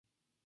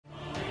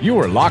You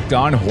are Locked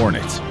On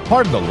Hornets,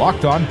 part of the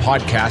Locked On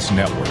Podcast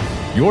Network.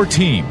 Your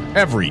team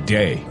every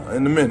day.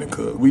 In a minute,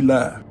 cuz we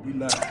live.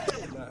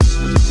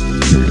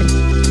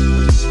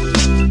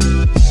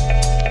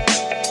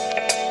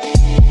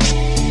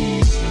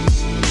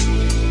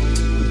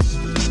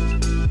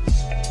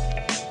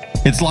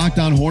 It's Locked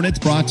On Hornets,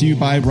 brought to you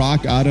by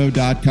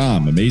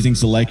RockAuto.com. Amazing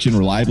selection,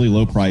 reliably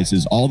low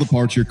prices, all the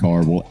parts your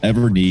car will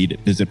ever need.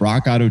 Visit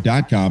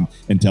RockAuto.com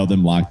and tell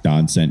them Locked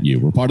On sent you.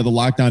 We're part of the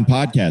Locked On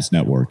Podcast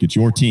Network. It's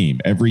your team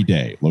every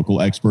day.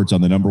 Local experts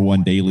on the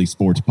 #1 daily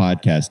sports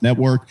podcast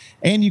network.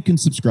 And you can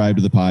subscribe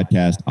to the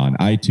podcast on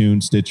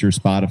iTunes, Stitcher,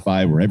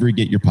 Spotify, wherever you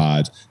get your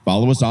pods.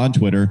 Follow us on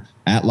Twitter,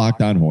 at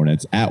Locked On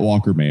Hornets, at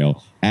Walker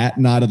Mail, at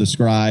Nada the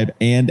Scribe,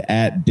 and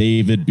at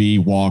David B.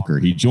 Walker.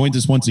 He joins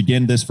us once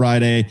again this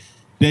Friday.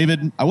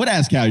 David, I would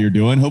ask how you're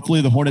doing.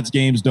 Hopefully the Hornets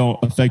games don't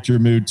affect your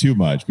mood too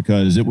much,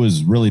 because it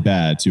was really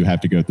bad to have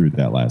to go through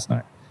that last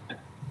night.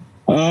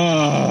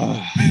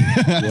 Yeah.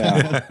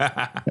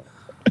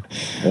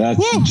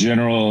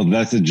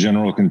 That's a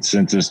general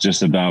consensus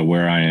just about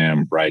where I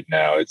am right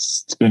now.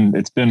 It's been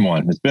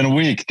a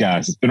week,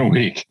 guys. It's been a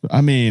week. I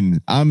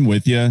mean, I'm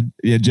with you.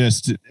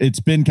 It's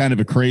been kind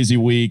of a crazy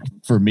week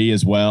for me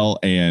as well.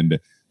 And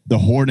the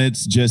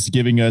Hornets just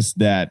giving us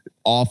that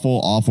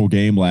awful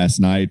game last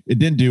night. It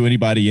didn't do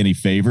anybody any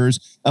favors.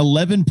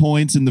 11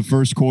 points in the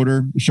first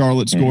quarter.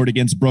 Charlotte scored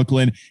against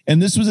Brooklyn.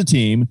 And this was a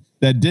team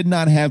that did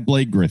not have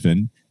Blake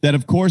Griffin, that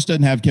of course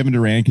doesn't have Kevin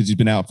Durant because he's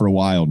been out for a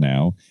while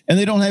now, and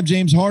they don't have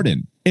James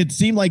Harden. It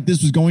seemed like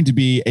this was going to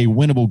be a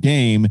winnable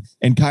game,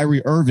 and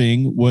Kyrie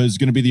Irving was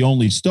going to be the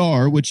only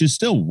star, which is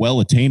still well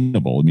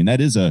attainable. I mean,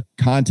 that is a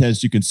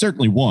contest you can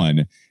certainly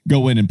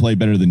go in and play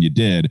better than you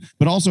did,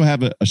 but also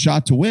have a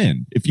shot to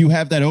win. If you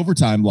have that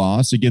overtime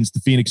loss against the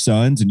Phoenix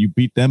Suns and you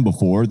beat them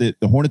before, the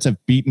Hornets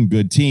have beaten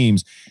good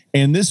teams,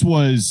 and this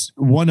was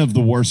one of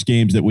the worst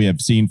games that we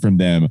have seen from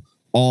them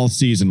all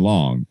season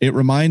long. It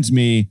reminds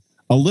me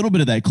a little bit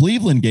of that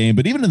Cleveland game,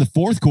 but even in the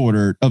fourth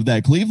quarter of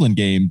that Cleveland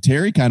game,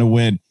 Terry kind of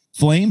went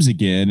Flames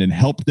again and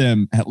helped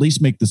them at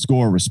least make the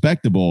score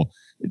respectable.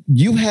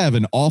 You have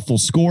an awful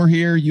score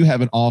here. You have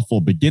an awful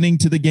beginning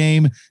to the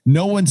game.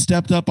 No one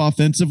stepped up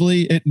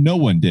offensively. No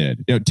one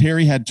did.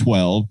 Terry had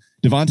 12.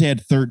 Devontae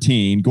had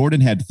 13.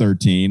 Gordon had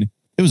 13.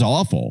 It was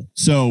awful.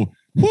 So,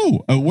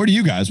 where do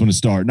you guys want to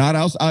start?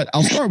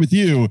 I'll start with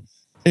you.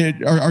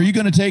 Are you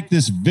going to take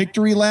this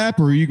victory lap,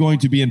 or are you going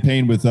to be in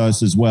pain with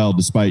us as well,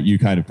 despite you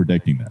kind of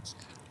predicting this?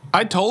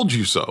 I told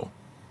you so.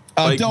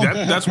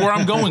 That's where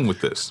I'm going with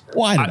this.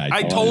 Why did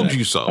I told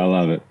you so. I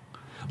love it.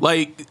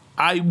 Like,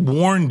 I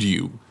warned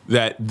you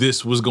that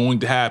this was going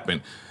to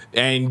happen.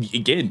 And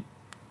again,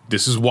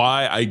 this is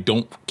why I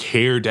don't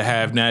care to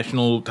have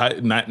national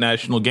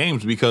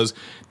games, because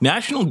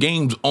national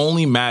games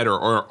only matter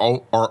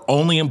or are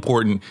only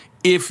important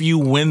if you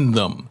win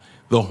them.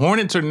 The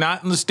Hornets are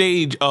not in the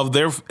stage of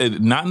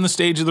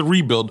the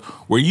rebuild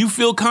where you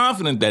feel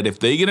confident that if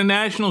they get a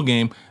national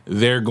game,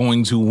 they're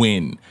going to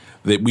win.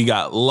 That we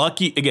got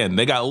lucky again.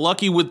 They got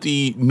lucky with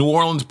the New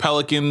Orleans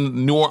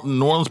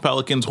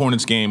Pelicans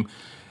Hornets game,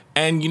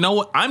 and you know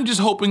what? I'm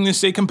just hoping they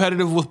stay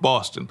competitive with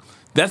Boston.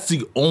 That's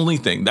the only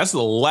thing. That's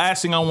the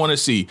last thing I want to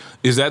see,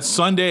 is that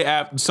Sunday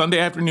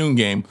afternoon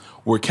game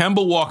where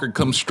Kemba Walker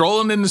comes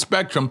strolling in the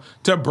Spectrum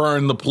to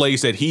burn the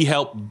place that he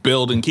helped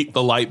build and keep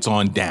the lights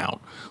on down.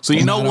 So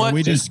you know what?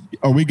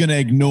 Are we going to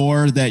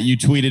ignore that you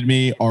tweeted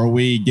me? Are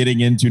we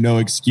getting into no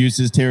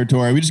excuses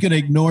territory? Are we just going to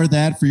ignore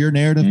that for your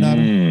narrative,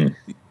 Nada?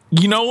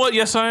 You know what?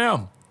 Yes, I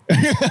am.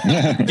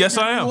 Yes,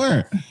 I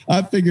am.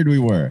 I figured we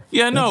were.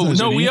 Yeah, no,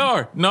 we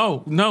are.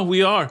 No,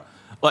 we are.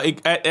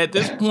 Like at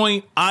this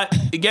point,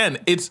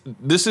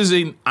 this is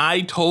an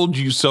I told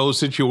you so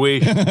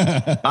situation.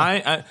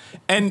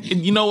 And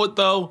you know what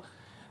though?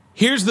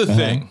 Here's the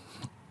thing.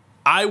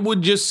 I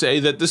would just say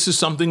that this is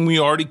something we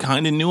already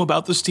kind of knew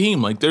about this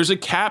team. Like, there's a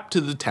cap to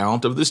the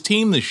talent of this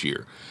team this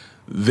year.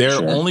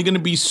 They're only going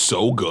to be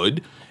so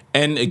good.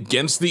 And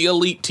against the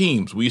elite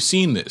teams, we've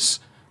seen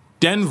this.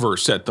 Denver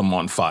set them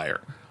on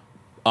fire.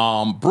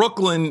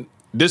 Brooklyn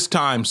this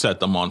time set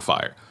them on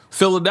fire.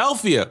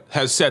 Philadelphia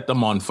has set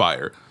them on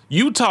fire.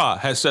 Utah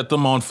has set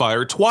them on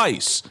fire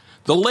twice.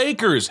 The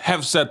Lakers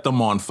have set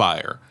them on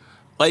fire.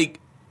 Like,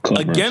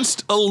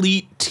 against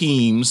elite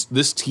teams,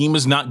 this team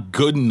is not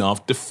good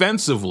enough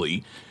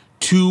defensively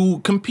to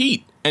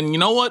compete. And you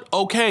know what?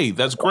 Okay,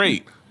 that's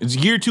great. It's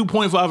year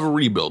 2.5 of a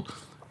rebuild.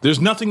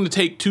 There's nothing to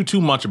take too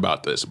much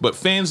about this, but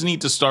fans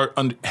need to start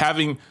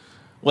having,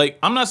 like,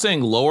 I'm not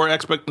saying lower I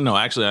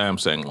am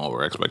saying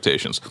lower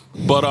expectations.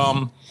 But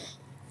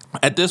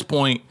at this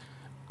point,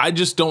 I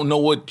just don't know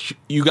what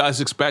you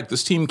guys expect.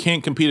 This team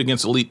can't compete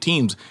against elite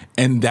teams,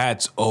 and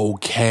that's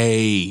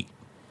okay.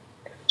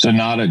 So,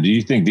 Nada, do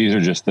you think these are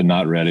just the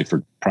not ready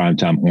for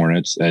primetime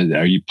Hornets?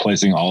 Are you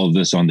placing all of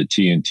this on the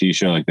TNT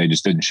show? Like, they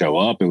just didn't show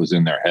up? It was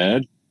in their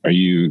head? Are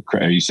you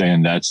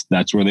saying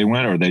that's where they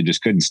went, or they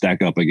just couldn't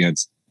stack up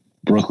against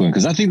Brooklyn?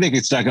 Because I think they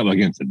could stack up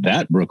against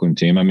that Brooklyn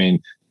team. I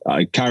mean,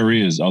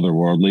 Kyrie is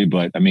otherworldly,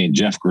 but I mean,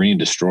 Jeff Green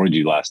destroyed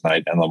you last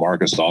night, and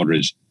LaMarcus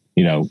Aldridge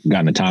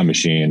got in a time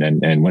machine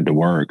and went to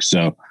work.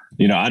 So,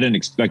 I didn't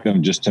expect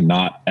them just to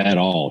not at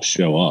all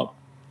show up.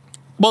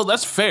 Well,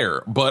 that's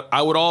fair, but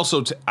I would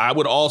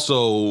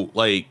also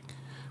like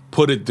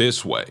put it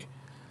this way.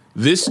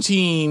 This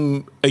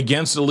team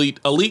against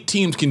elite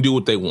teams can do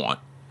what they want.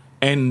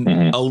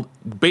 And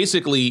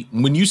basically,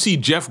 when you see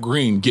Jeff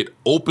Green get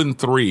open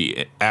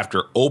three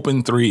after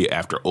open three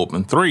after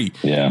open three,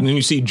 and then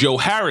you see Joe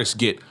Harris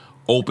get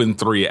open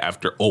three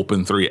after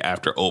open three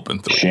after open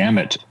three.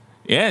 Shamit.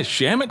 Yeah,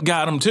 Shamit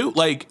got him too.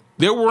 Like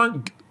there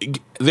were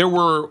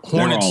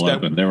Hornets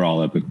they were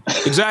all open.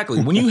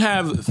 Exactly. When you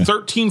have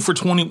 13 for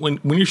 20,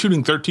 when you're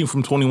shooting 13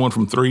 from 21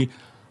 from three,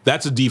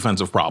 that's a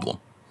defensive problem.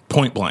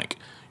 Point blank.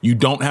 You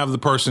don't have the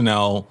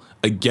personnel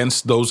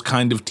against those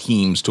kind of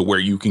teams to where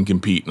you can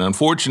compete. And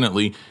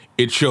unfortunately,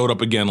 it showed up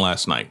again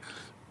last night.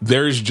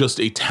 There's just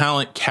a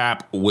talent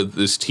cap with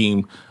this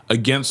team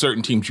against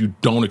certain teams. You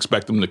don't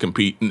expect them to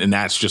compete, and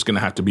that's just going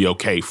to have to be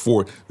okay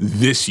for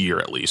this year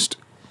at least.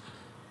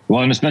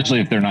 Well, and especially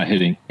if they're not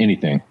hitting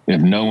anything.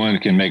 If no one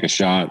can make a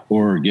shot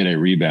or get a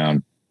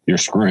rebound, you're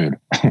screwed.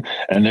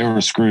 And they were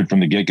screwed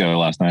from the get-go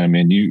last night. I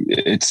mean,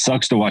 it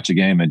sucks to watch a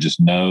game and just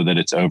know that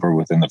it's over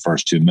within the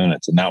first 2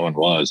 minutes, and that one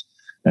was.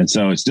 And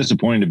so it's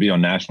disappointing to be on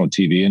national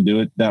TV and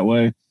do it that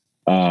way.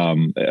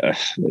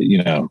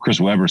 Chris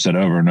Webber said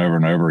over and over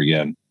and over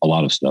again a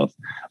lot of stuff,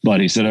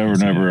 but he said over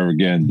and over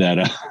again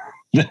that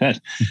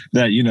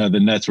the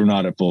Nets were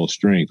not at full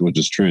strength, which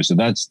is true. So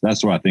that's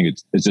why I think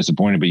it's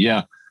disappointing. But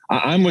yeah,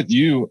 I'm with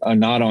you,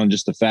 not on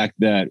just the fact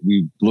that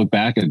we look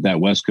back at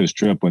that West Coast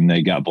trip when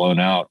they got blown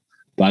out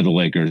by the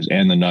Lakers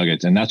and the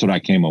Nuggets, and that's what I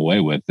came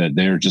away with, that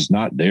they're just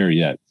not there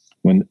yet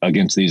when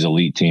against these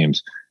elite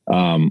teams.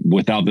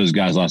 Without those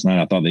guys last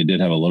night, I thought they did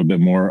have a little bit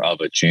more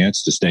of a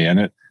chance to stay in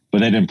it,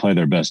 but they didn't play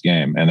their best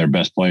game, and their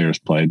best players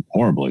played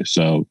horribly.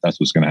 So that's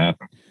what's going to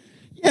happen.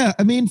 Yeah,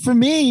 I mean, for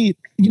me,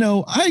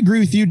 I agree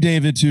with you,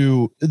 David,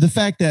 to the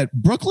fact that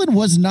Brooklyn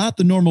was not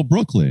the normal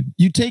Brooklyn.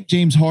 You take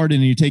James Harden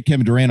and you take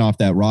Kevin Durant off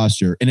that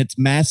roster, and it's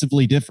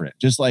massively different,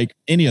 just like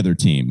any other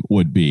team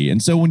would be.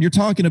 And so when you're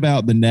talking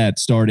about the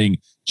Nets starting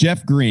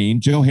Jeff Green,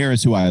 Joe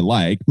Harris, who I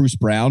like, Bruce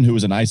Brown, who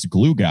was a nice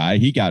glue guy,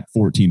 he got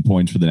 14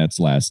 points for the Nets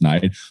last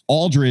night.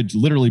 Aldridge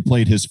literally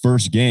played his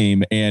first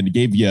game and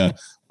gave you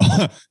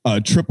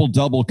a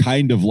triple-double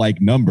kind of like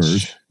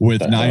numbers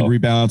with 9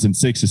 rebounds and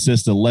 6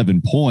 assists,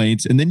 11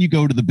 points. And then you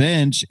go to the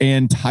bench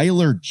and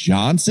Tyler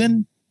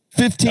Johnson,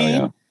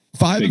 15,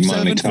 5 of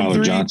 7 from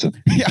 3.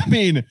 Johnson. Yeah, I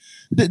mean,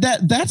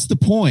 that's the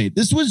point.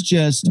 This was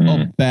just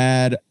a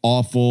bad,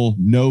 awful,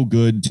 no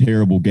good,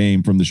 terrible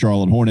game from the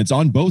Charlotte Hornets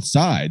on both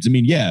sides. I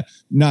mean, yeah,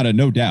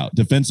 no doubt.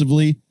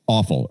 Defensively,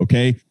 awful.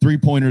 Okay.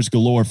 3-pointers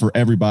galore for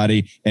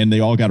everybody, and they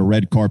all got a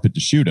red carpet to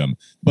shoot them.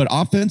 But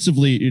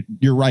offensively,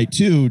 you're right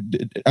too.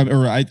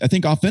 I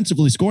think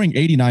offensively scoring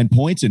 89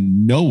 points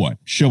and no one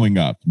showing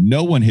up,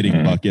 no one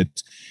hitting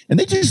buckets, and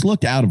they just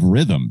looked out of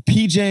rhythm.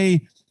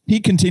 PJ, he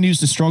continues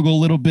to struggle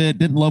a little bit.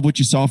 Didn't love what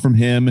you saw from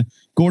him.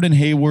 Gordon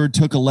Hayward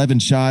took 11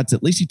 shots.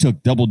 At least he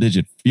took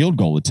double-digit field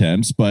goal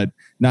attempts, but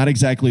not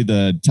exactly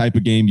the type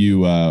of game you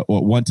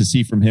want to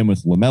see from him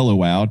with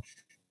LaMelo out.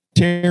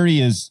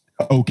 Terry is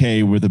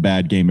okay with a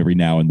bad game every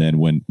now and then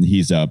when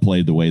he's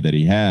played the way that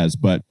he has.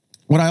 But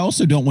what I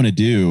also don't want to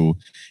do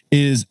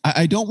is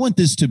I don't want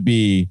this to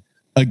be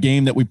a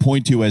game that we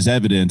point to as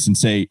evidence and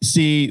say,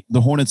 see,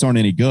 the Hornets aren't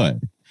any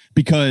good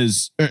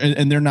because,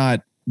 and they're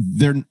not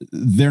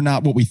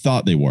what we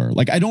thought they were.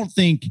 Like, I don't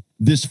think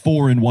this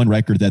 4-1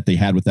 record that they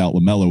had without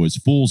LaMelo is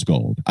fool's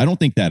gold. I don't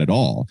think that at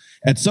all.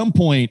 At some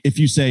point, if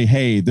you say,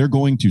 hey, they're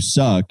going to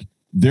suck,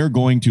 they're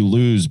going to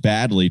lose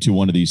badly to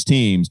one of these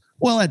teams.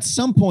 Well, at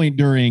some point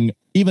during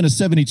even a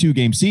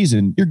 72-game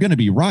season, you're going to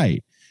be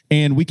right.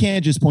 And we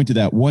can't just point to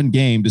that one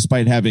game,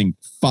 despite having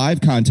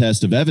 5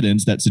 contests of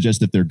evidence that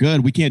suggest that they're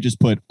good. We can't just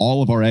put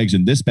all of our eggs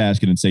in this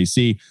basket and say,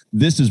 see,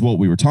 this is what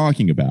we were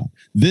talking about.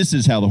 This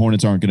is how the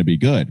Hornets aren't going to be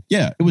good.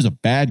 Yeah, it was a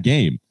bad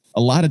game.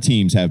 A lot of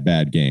teams have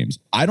bad games.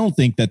 I don't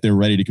think that they're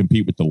ready to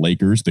compete with the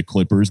Lakers, the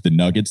Clippers, the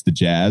Nuggets, the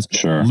Jazz,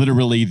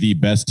 literally the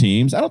best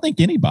teams. I don't think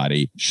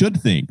anybody should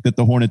think that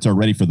the Hornets are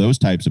ready for those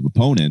types of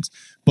opponents.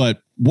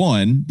 But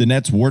one, the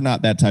Nets were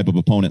not that type of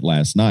opponent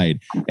last night.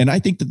 And I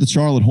think that the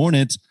Charlotte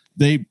Hornets,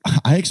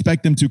 I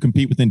expect them to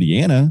compete with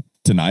Indiana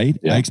tonight.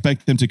 Yeah. I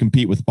expect them to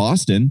compete with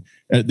Boston.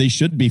 They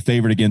should be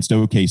favored against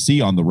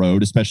OKC on the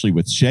road, especially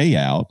with Shea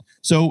out.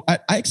 So I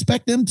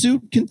expect them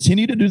to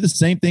continue to do the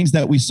same things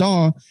that we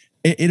saw.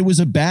 It was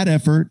a bad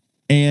effort,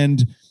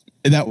 and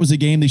that was a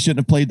game they shouldn't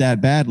have played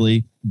that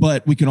badly,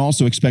 but we can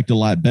also expect a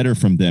lot better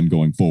from them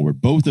going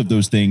forward. Both of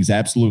those things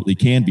absolutely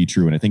can be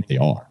true, and I think they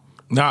are.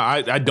 No,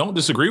 I don't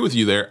disagree with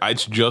you there.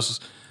 It's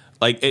just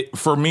like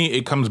for me,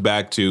 it comes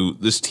back to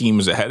this team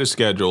is ahead of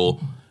schedule.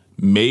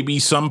 Maybe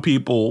some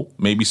people,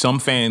 maybe some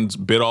fans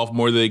bit off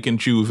more than they can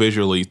chew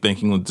visually,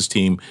 thinking that this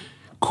team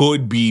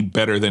could be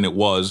better than it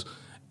was.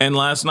 And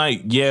last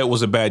night, yeah, it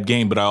was a bad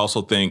game, but I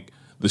also think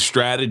the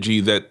strategy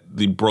that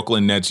the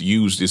Brooklyn Nets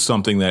used is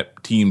something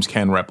that teams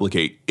can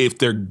replicate if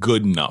they're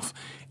good enough.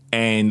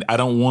 And I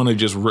don't want to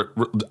just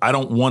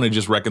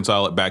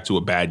reconcile it back to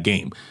a bad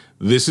game.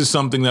 This is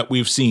something that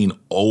we've seen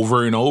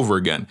over and over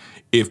again.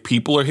 If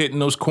people are hitting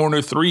those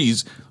corner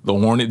threes, the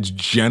Hornets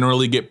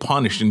generally get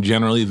punished, and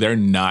generally they're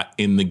not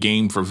in the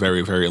game for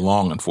very, very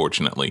long,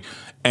 unfortunately.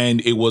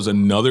 And it was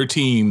another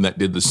team that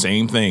did the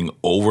same thing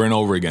over and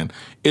over again.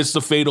 It's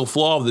the fatal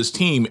flaw of this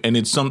team, and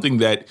it's something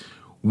that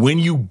when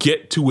you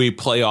get to a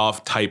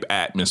playoff type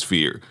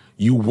atmosphere,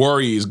 you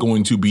worry is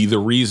going to be the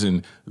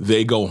reason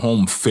they go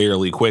home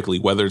fairly quickly,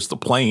 whether it's the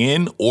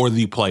play-in or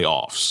the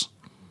playoffs.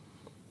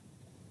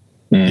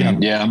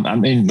 Yeah. I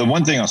mean, the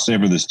one thing I'll say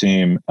for this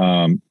team,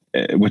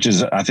 which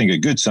is, I think, a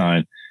good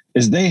sign,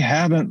 is they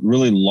haven't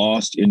really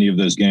lost any of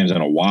those games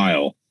in a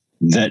while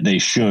that they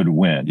should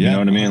win. You know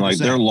what I mean? Like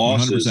their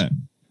losses,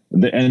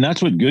 100%. And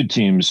that's what good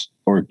teams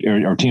or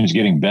teams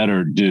getting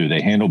better do.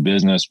 They handle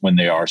business when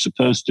they are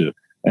supposed to.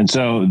 And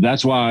so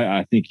that's why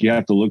I think you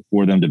have to look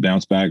for them to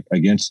bounce back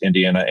against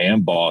Indiana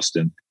and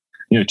Boston,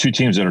 two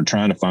teams that are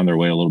trying to find their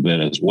way a little bit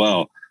as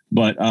well.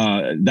 But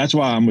that's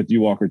why I'm with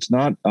you, Walker. It's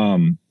not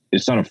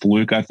a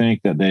fluke, I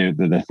think, that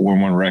the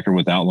 4-1 record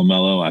without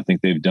LaMelo. I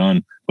think they've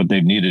done what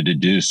they've needed to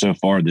do so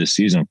far this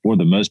season for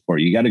the most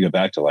part. You got to go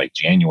back to like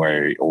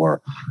January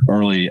or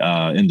early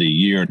in the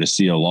year to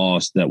see a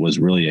loss that was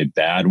really a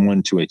bad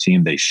one to a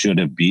team they should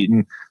have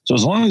beaten. So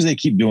as long as they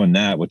keep doing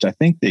that, which I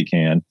think they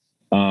can,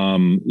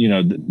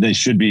 they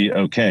should be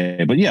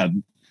okay. But yeah,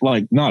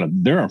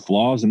 there are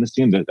flaws in this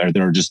team that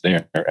are just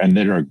there and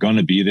that are going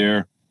to be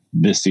there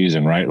this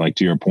season, right? Like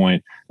to your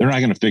point, they're not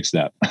going to fix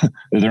that.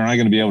 They're not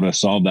going to be able to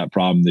solve that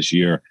problem this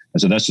year.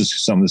 And so that's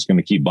just something that's going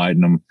to keep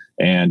biting them.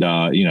 And,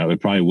 it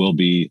probably will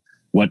be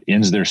what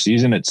ends their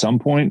season at some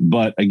point.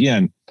 But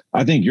again,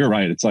 I think you're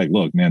right. It's like,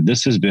 look, man,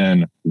 this has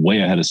been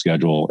way ahead of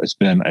schedule. It's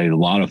been a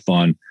lot of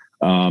fun.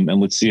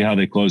 And let's see how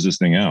they close this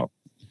thing out.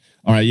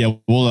 All right, yeah,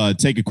 we'll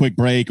take a quick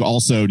break.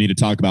 Also need to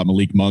talk about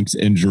Malik Monk's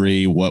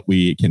injury, what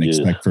we can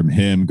expect from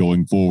him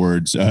going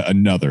forwards.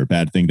 Another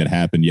bad thing that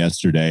happened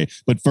yesterday.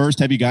 But first,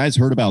 have you guys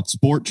heard about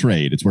Sport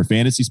Trade? It's where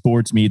fantasy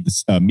sports meet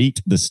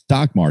the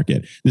stock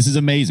market. This is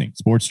amazing.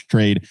 Sports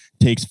Trade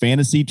takes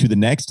fantasy to the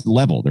next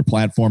level. Their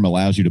platform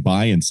allows you to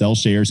buy and sell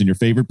shares in your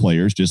favorite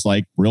players, just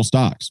like real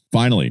stocks.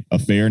 Finally, a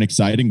fair and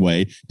exciting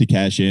way to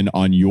cash in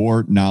on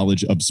your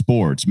knowledge of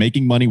sports.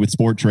 Making money with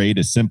Sport Trade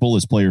is simple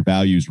as player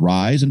values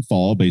rise and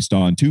fall based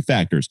on two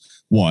factors.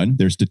 One,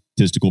 their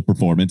statistical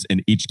performance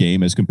in each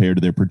game as compared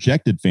to their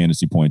projected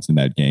fantasy points in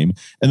that game.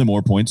 And the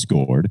more points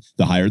scored,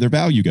 the higher their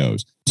value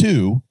goes.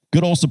 Two,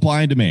 good old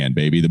supply and demand,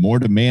 baby. The more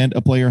demand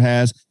a player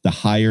has, the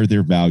higher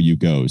their value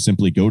goes.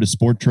 Simply go to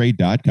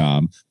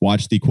sporttrade.com,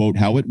 watch the quote,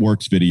 how it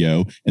works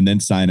video, and then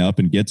sign up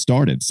and get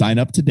started. Sign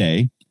up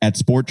today at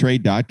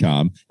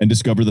sporttrade.com and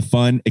discover the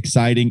fun,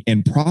 exciting,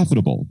 and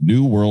profitable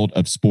new world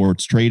of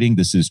sports trading.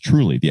 This is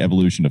truly the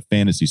evolution of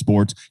fantasy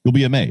sports. You'll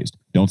be amazed.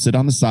 Don't sit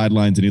on the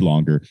sidelines any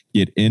longer.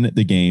 Get in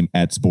the game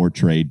at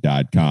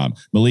sporttrade.com.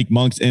 Malik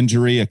Monk's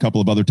injury, a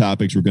couple of other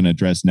topics we're going to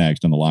address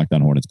next on the Locked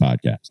On Hornets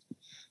podcast.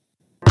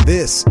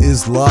 This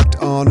is Locked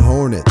On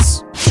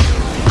Hornets.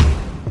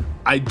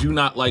 I do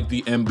not like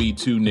the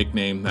MB2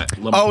 nickname that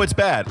it's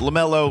bad.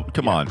 LaMelo,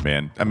 come on,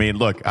 man. I mean,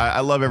 look,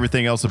 I love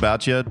everything else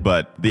about you,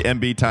 but the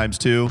MB times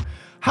 2,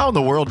 how in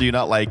the world do you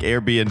not like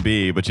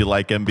Airbnb, but you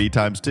like MB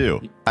times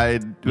 2?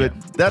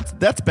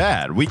 That's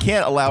bad. We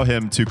can't allow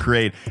him to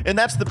create, and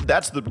that's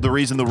the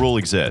reason the rule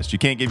exists. You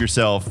can't give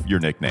yourself your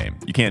nickname.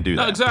 You can't do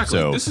that. No, exactly.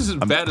 So, this is as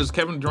bad as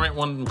Kevin Durant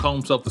wanted to call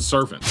himself the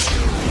servant.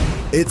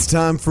 It's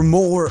time for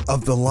more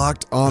of the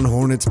Locked On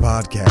Hornets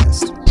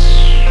podcast.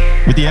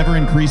 With the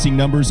ever-increasing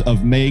numbers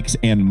of makes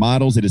and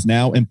models, it is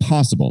now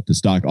impossible to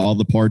stock all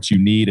the parts you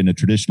need in a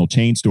traditional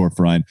chain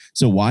storefront.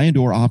 So why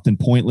endure often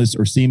pointless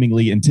or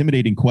seemingly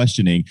intimidating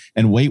questioning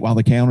and wait while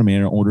the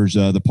counterman orders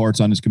the parts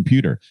on his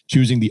computer,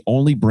 choosing the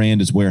only brand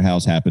his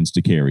warehouse happens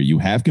to carry? You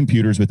have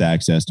computers with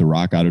access to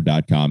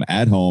rockauto.com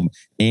at home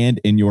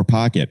and in your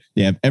pocket.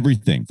 They have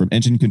everything from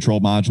engine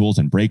control modules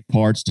and brake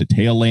parts to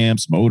tail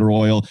lamps, motor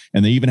oil,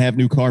 and they even have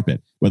new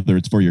carpet. Whether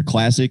it's for your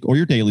classic or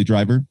your daily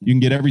driver, you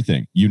can get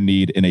everything you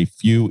need in a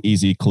few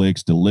easy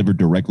clicks delivered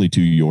directly to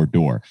your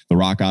door. The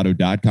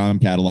rockauto.com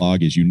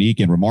catalog is unique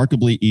and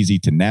remarkably easy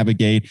to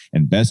navigate.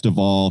 And best of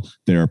all,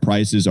 their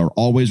prices are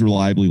always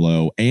reliably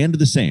low and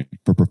the same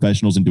for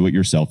professionals and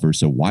do-it-yourselfers.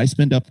 So why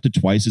spend up to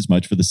twice as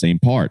much for the same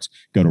parts?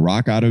 Go to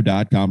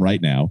rockauto.com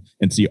right now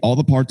and see all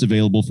the parts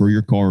available for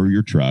your car or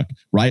your truck.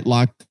 Right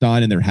Locked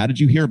On in their How Did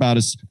You Hear About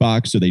Us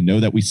box so they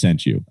know that we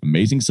sent you.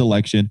 Amazing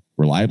selection,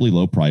 reliably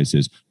low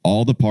prices,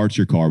 all the parts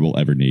your car will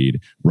ever need.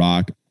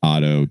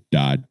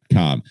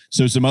 rockauto.com.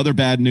 So some other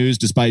bad news,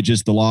 despite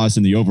just the loss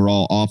and the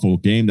overall awful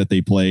game that they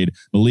played,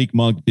 Malik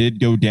Monk did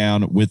go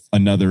down with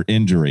another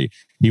injury.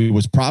 He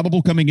was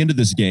probable coming into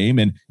this game,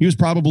 and he was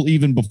probable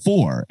even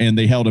before, and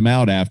they held him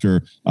out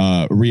after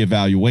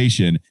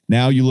reevaluation.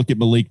 Now you look at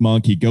Malik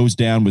Monk, he goes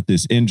down with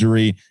this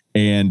injury,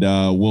 and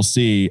we'll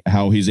see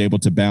how he's able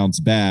to bounce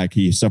back.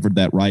 He suffered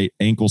that right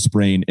ankle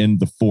sprain in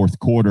the fourth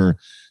quarter.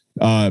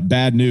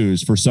 bad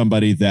news for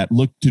somebody that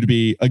looked to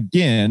be,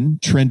 again,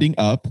 trending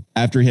up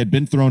after he had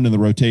been thrown in the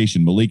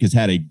rotation. Malik has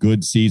had a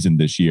good season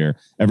this year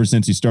ever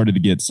since he started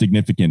to get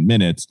significant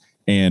minutes.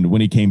 And when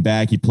he came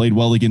back, he played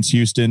well against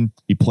Houston.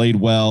 He played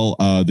well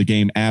the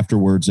game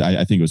afterwards.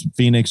 I think it was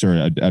Phoenix,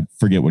 or I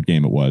forget what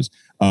game it was.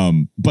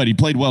 But he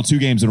played well 2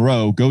 games in a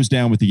row, goes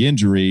down with the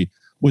injury,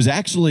 was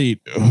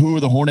actually who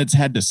the Hornets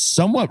had to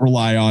somewhat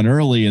rely on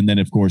early. And then,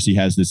 of course, he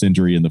has this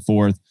injury in the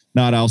fourth.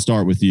 Nod, I'll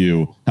start with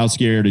you. How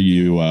scared are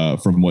you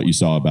from what you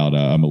saw about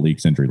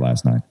Malik's injury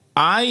last night?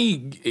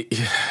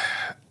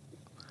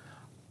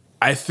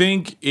 I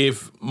think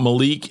if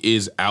Malik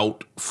is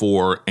out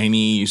for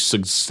any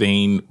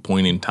sustained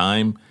point in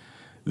time,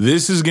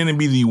 this is going to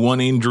be the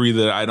one injury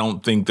that I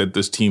don't think that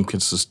this team can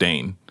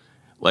sustain.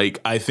 Like,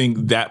 I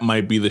think that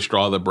might be the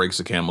straw that breaks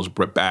the camel's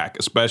back,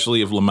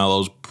 especially if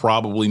LaMelo's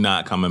probably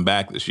not coming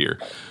back this year.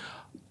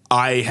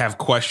 I have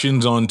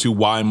questions on to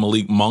why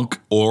Malik Monk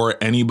or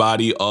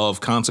anybody of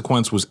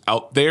consequence was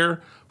out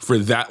there for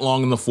that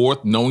long in the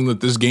fourth, knowing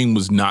that this game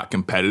was not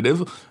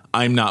competitive.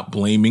 I'm not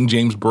blaming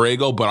James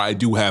Borrego, but I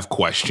do have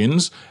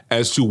questions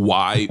as to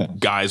why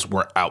guys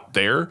were out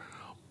there.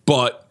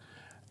 But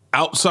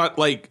outside,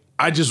 like,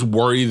 I just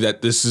worry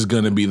that this is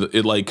going to be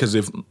because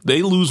if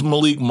they lose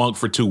Malik Monk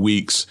for 2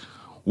 weeks,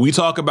 we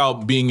talk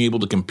about being able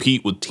to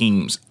compete with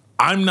teams.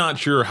 I'm not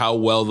sure how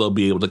well they'll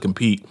be able to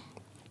compete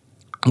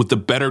with the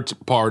better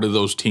part of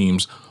those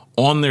teams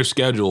on their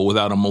schedule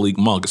without a Malik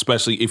Monk,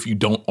 especially if you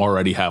don't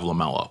already have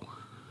LaMelo.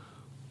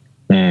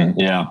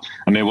 Yeah.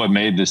 I mean, what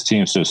made this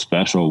team so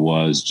special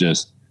was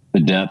just the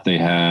depth they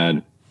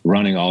had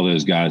running all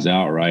those guys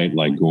out, right?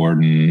 Like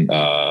Gordon,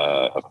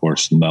 of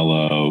course,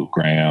 LaMelo,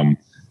 Graham,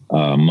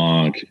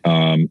 Monk.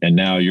 And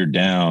now you're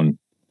down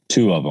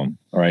 2 of them,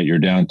 right? You're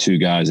down 2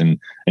 guys. And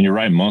you're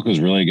right. Monk was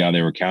really a guy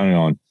they were counting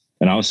on.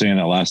 And I was saying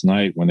that last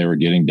night when they were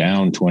getting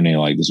down 20,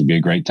 like this would be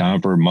a great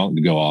time for Monk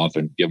to go off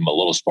and give him a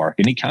little spark.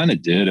 And he kind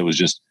of did. It was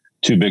just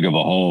too big of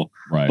a hole.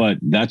 Right. But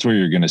that's where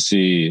you're going to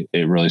see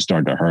it really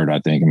start to hurt, I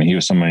think. I mean, he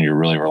was someone you're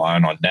really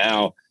relying on.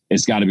 Now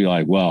it's got to be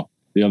like, well,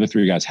 the other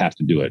 3 guys have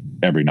to do it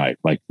every night.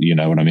 Like, you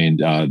know what I mean?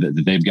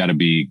 They've got to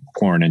be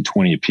pouring in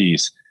 20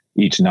 apiece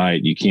each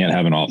night. You can't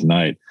have an off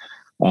night.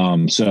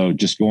 So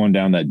just going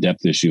down that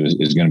depth issue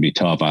is going to be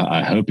tough.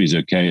 I hope he's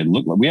okay. It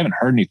looked like we haven't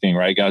heard anything,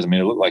 right, guys? I mean,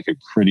 it looked like a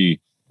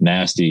pretty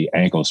nasty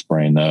ankle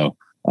sprain, though.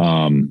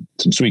 Some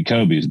sweet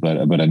Kobe's, but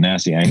a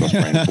nasty ankle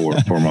sprain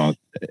for Monk.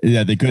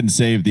 Yeah, they couldn't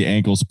save the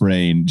ankle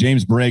sprain.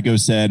 James Borrego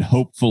said,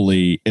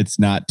 hopefully it's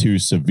not too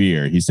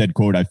severe. He said,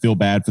 quote, "I feel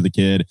bad for the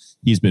kid.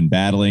 He's been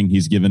battling.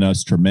 He's given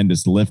us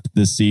tremendous lift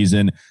this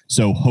season.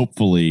 So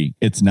hopefully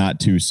it's not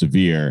too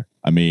severe."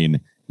 I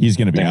mean, he's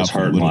going to be out for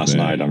a little last bit.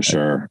 night, I'm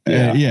sure.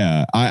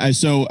 Yeah.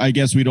 So I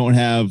guess we don't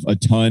have a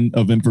ton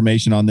of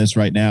information on this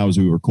right now as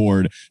we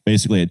record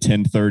basically at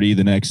 10:30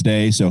 the next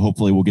day. So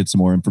hopefully we'll get some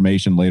more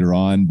information later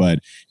on. But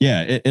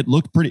yeah, it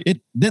looked pretty.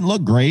 It didn't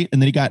look great,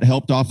 and then he got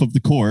helped off of the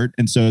court,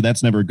 and so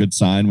that's never a good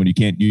sign when you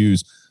can't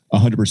use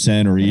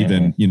 100% or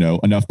even,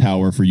 enough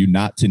power for you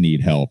not to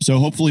need help. So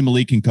hopefully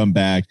Malik can come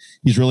back.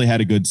 He's really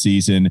had a good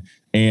season.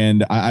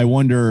 And I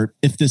wonder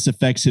if this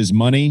affects his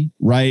money,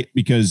 right?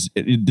 Because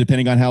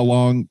depending on how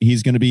long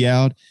he's going to be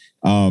out,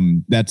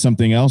 that's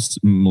something else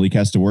Malik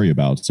has to worry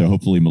about. So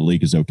hopefully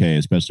Malik is okay,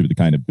 especially with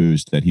the kind of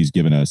boost that he's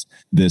given us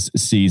this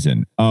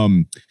season.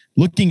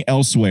 Looking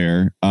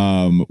elsewhere,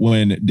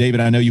 when David,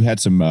 I know you had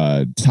some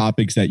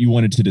topics that you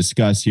wanted to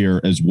discuss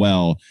here as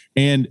well.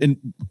 And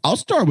I'll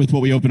start with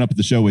what we opened up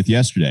the show with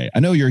yesterday.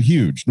 I know you're a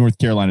huge North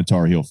Carolina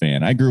Tar Heel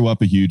fan. I grew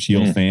up a huge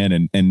Heel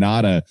fan and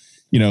not a,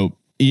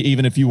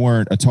 even if you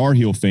weren't a Tar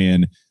Heel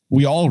fan,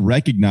 we all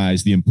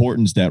recognize the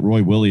importance that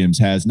Roy Williams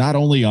has, not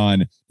only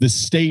on the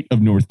state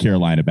of North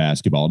Carolina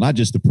basketball, not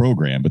just the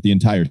program, but the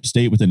entire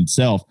state within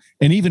itself,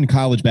 and even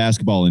college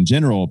basketball in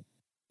general.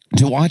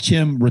 To watch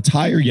him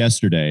retire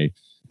yesterday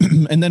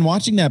and then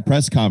watching that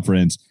press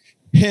conference,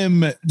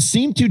 him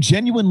seemed to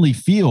genuinely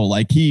feel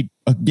like he,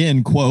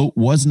 again, quote,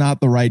 was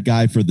not the right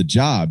guy for the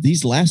job.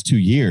 These last 2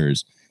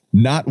 years,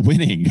 not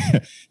winning,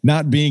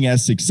 not being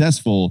as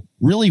successful,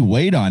 really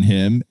weighed on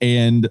him.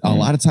 And a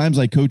lot of times,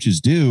 like coaches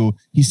do,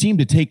 he seemed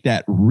to take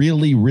that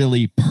really,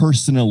 really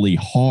personally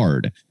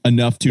hard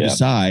enough to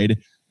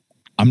decide,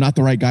 I'm not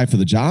the right guy for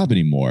the job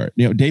anymore.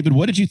 David,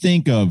 what did you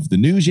think of the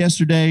news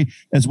yesterday,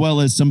 as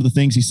well as some of the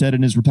things he said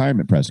in his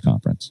retirement press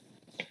conference?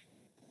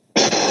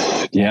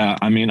 Yeah,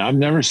 I mean, I've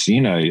never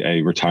seen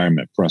a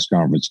retirement press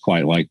conference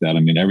quite like that. I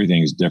mean,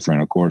 everything's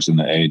different, of course, in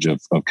the age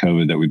of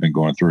COVID that we've been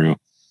going through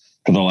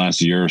for the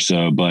last year or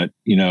so. But,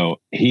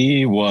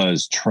 he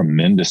was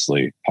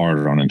tremendously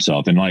hard on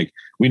himself. And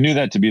we knew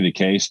that to be the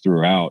case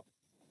throughout.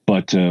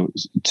 But to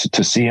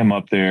see him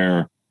up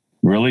there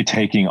really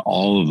taking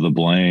all of the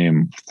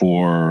blame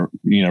for,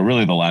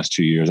 really the last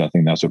 2 years, I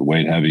think that's what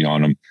weighed heavy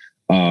on him,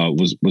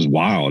 was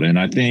wild. And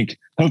I think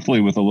hopefully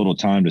with a little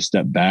time to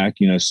step back,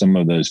 some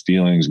of those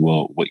feelings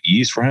will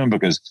ease for him,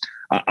 because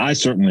I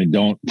certainly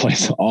don't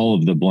place all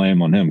of the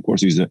blame on him. Of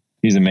course, he's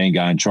the main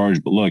guy in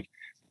charge. But look,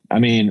 I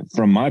mean,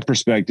 from my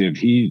perspective,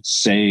 he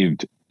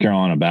saved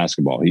Carolina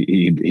basketball.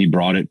 He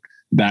brought it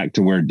back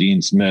to where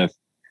Dean Smith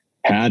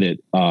had it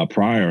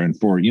prior. And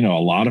for, a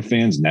lot of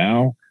fans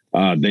now,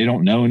 they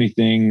don't know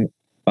anything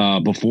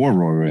before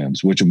Roy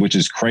Williams, which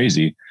is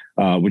crazy,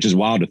 which is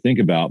wild to think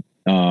about.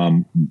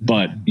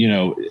 But,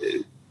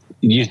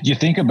 you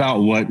think about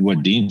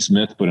what Dean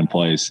Smith put in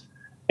place,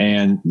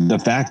 and the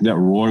fact that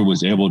Roy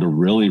was able to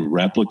really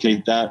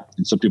replicate that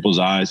in some people's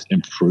eyes,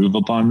 improve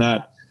upon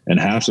that, and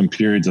have some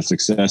periods of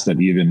success that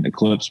even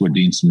eclipse what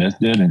Dean Smith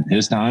did in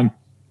his time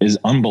is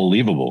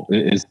unbelievable.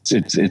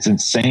 It's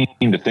insane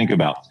to think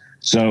about.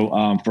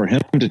 So for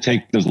him to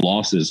take those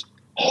losses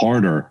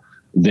harder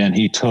than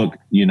he took,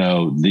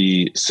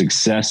 the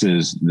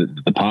successes,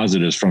 the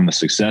positives from the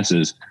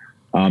successes,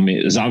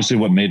 is obviously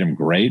what made him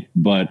great.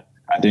 But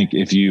I think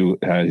if you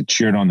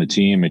cheered on the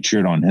team and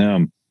cheered on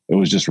him, it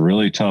was just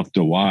really tough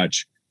to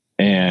watch.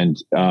 And,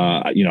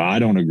 I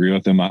don't agree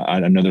with him. I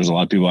know there's a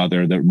lot of people out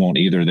there that won't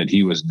either, that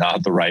he was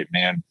not the right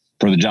man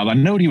for the job. I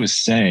know what he was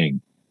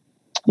saying,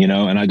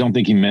 and I don't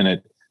think he meant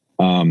it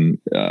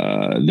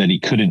that he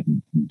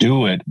couldn't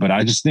do it. But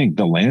I just think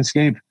the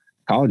landscape,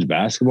 college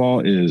basketball,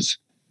 is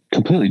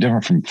completely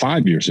different from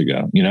 5 years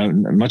ago,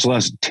 much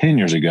less 10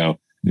 years ago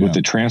with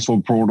the transfer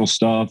portal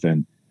stuff.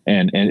 And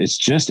it's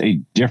just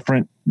a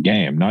different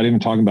game, not even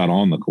talking about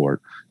on the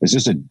court. It's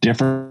just a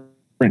different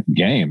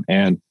game.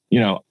 And,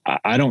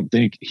 I don't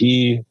think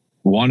he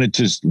wanted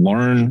to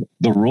learn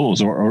the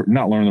rules or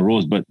not learn the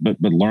rules, but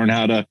learn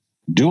how to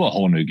do a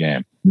whole new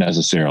game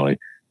necessarily,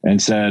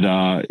 and said,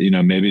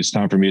 maybe it's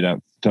time for me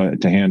to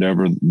hand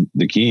over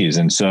the keys.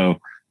 And so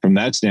from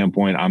that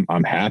standpoint,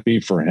 I'm happy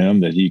for him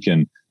that he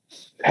can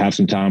have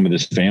some time with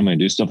his family and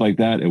do stuff like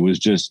that. It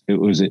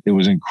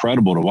was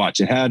incredible to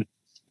watch.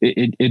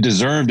 It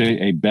deserved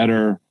a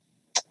better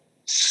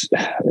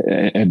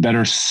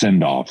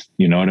send off.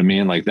 You know what I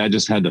mean? Like, that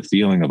just had the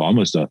feeling of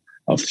almost a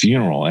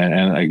funeral.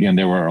 And again,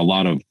 there were a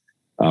lot of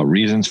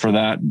reasons for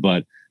that,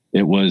 but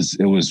it was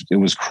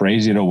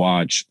crazy to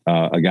watch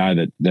a guy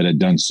that had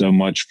done so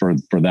much for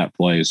that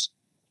place.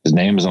 His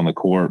name is on the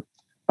court,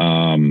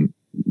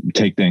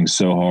 take things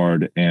so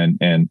hard and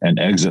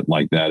exit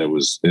like that. It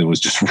was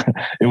just,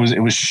 it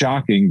was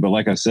shocking. But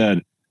like I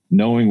said,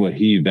 knowing what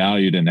he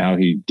valued and how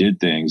he did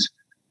things,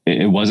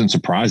 it wasn't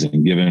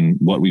surprising given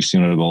what we've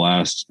seen over the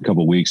last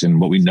couple of weeks and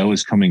what we know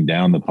is coming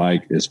down the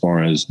pike as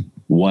far as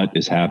what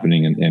is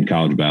happening in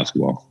college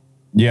basketball.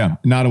 Yeah.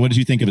 Nada, what did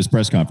you think of his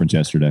press conference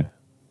yesterday?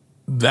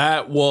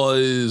 That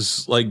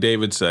was, like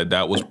David said,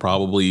 that was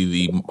probably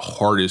the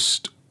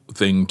hardest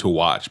thing to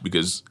watch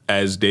because,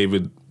 as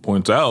David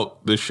points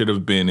out, this should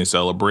have been a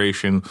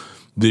celebration.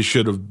 This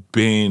should have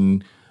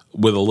been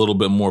with a little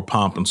bit more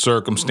pomp and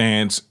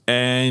circumstance.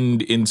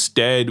 And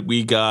instead,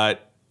 we got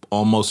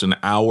almost an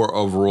hour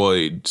of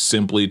Roy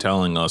simply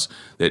telling us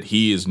that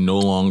he is no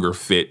longer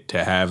fit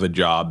to have a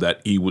job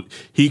that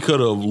he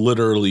could have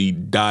literally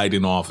died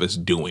in office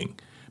doing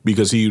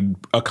because he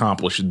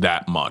accomplished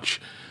that much.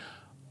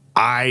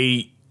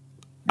 I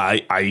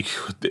like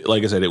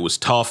I said, it was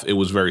tough. It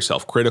was very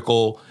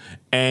self-critical,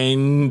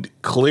 and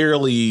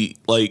clearly,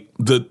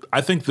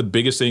 I think the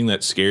biggest thing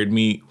that scared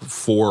me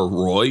for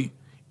Roy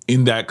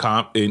in that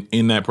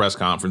in that press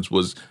conference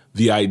was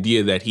the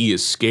idea that he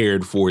is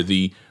scared for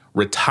the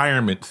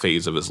retirement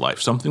phase of his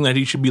life. Something that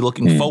he should be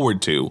looking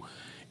forward to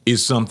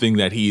is something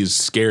that he is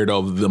scared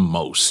of the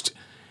most,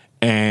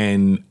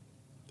 and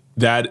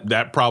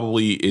that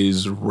probably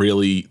is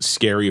really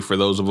scary for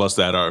those of us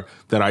that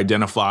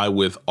identify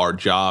with our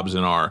jobs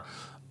and our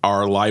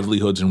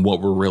livelihoods and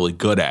what we're really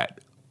good at.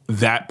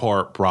 That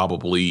part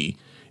probably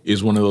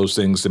is one of those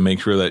things to make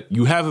sure that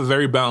you have a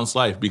very balanced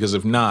life, because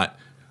if not,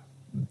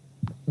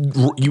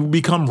 you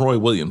become Roy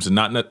Williams, and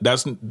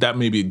that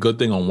may be a good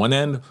thing on one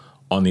end.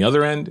 On the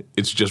other end,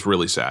 it's just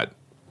really sad.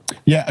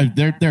 Yeah,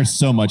 there's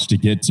so much to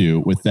get to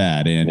with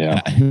that,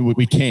 and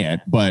we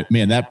can't. But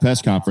man, that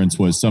press conference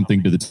was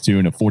something to the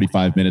tune of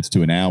 45 minutes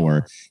to an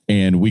hour,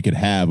 and we could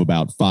have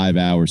about 5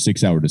 hour,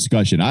 6 hour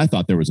discussion. I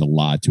thought there was a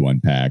lot to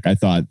unpack. I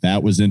thought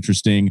that was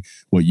interesting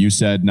what you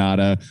said,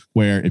 Nada,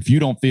 where if you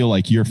don't feel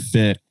like you're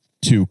fit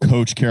to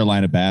coach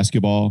Carolina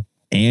basketball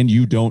and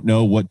you don't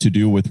know what to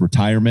do with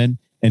retirement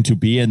and to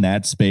be in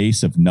that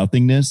space of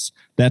nothingness,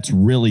 that's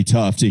really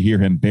tough to hear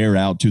him bear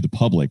out to the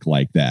public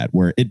like that,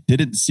 where it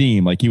didn't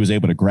seem like he was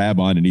able to grab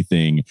on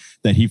anything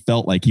that he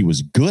felt like he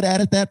was good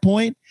at that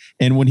point.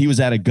 And when he was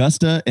at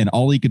Augusta and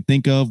all he could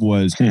think of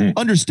was,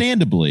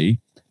 understandably,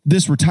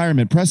 this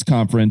retirement press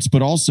conference,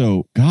 but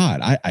also,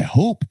 God, I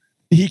hope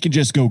he can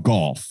just go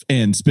golf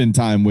and spend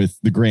time with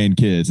the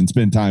grandkids and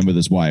spend time with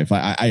his wife.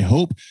 I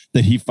hope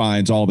that he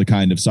finds all the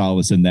kind of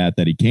solace in that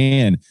he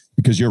can,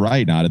 because you're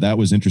right, Nada, that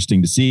was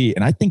interesting to see.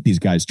 And I think these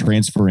guys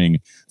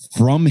transferring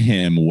from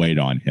him weighed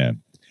on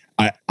him.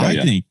 I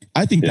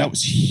think that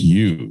was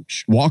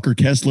huge. Walker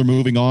Kessler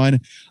moving on.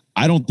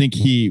 I think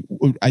he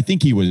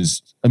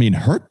was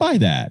hurt by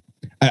that.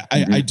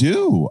 I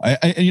do.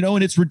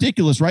 And it's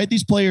ridiculous, right?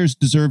 These players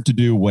deserve to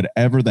do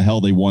whatever the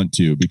hell they want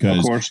to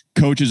because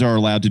coaches are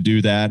allowed to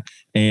do that.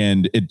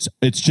 And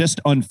it's just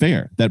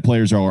unfair that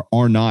players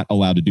are not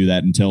allowed to do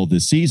that until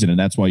this season. And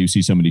that's why you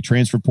see so many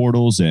transfer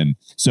portals. And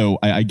so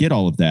I get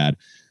all of that.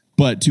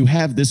 But to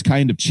have this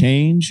kind of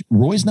change,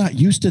 Roy's not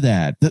used to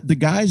that. The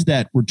guys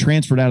that were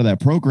transferred out of that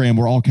program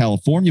were all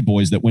California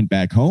boys that went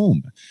back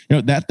home.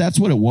 That's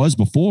what it was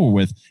before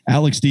with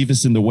Alex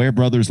Stevenson, the Ware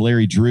brothers,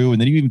 Larry Drew,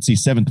 and then you even see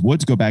Seventh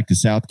Woods go back to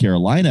South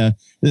Carolina.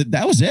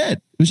 That was it.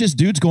 It was just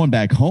dudes going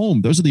back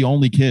home. Those are the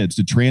only kids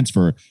to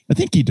transfer. I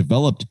think he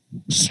developed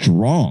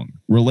strong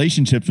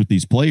relationships with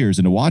these players,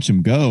 and to watch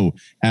him go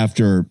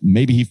after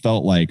maybe he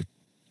felt like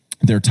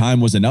their time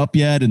wasn't up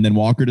yet, and then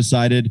Walker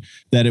decided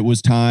that it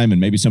was time,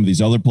 and maybe some of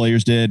these other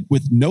players did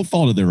with no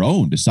fault of their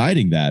own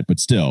deciding that, but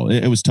still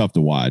it was tough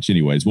to watch.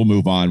 Anyways, we'll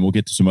move on. We'll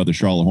get to some other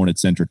Charlotte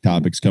Hornets centric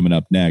topics coming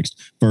up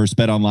next. First,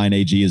 BetOnline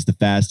AG is the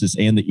fastest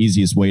and the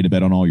easiest way to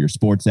bet on all your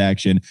sports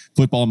action.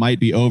 Football might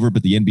be over,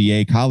 but the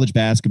NBA, college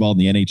basketball, and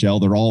the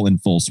NHL, they're all in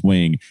full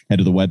swing. Head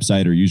to the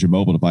website or use your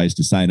mobile device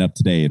to sign up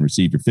today and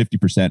receive your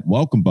 50%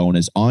 welcome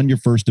bonus on your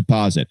first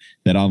deposit.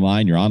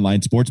 BetOnline, your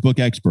online sportsbook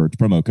experts,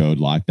 promo code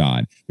Locked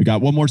On. We got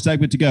one more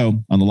segment to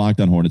go on the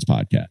Locked On Hornets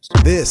podcast.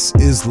 This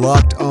is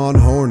Locked On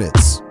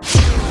Hornets.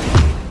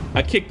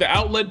 I kicked the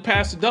outlet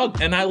past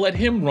Doug, and I let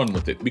him run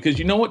with it because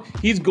you know what?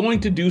 He's going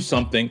to do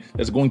something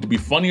that's going to be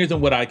funnier than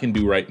what I can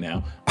do right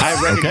now. I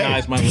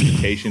recognize my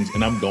limitations,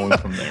 and I'm going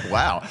from there.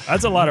 Wow.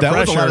 That's a lot of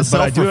pressure. That was a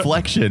lot of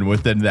self-reflection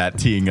within that,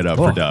 teeing it up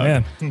for Doug.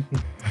 Man.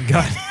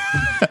 Got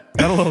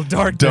a little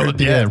dark there.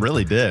 Yeah, it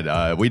really did.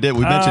 We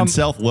mentioned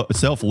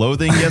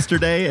self-loathing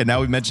yesterday, and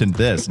now we mentioned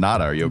this.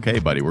 Nada, are you okay,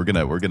 buddy? We're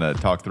gonna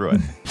talk through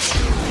it.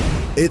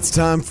 It's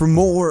time for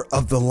more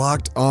of the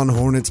Locked On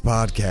Hornets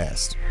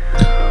podcast.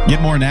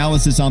 Get more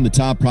analysis on the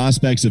top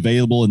prospects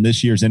available in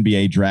this year's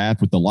NBA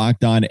draft with the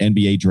Locked On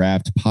NBA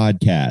Draft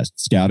podcast.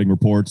 Scouting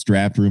reports,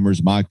 draft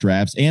rumors, mock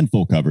drafts, and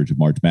full coverage of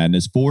March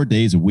Madness 4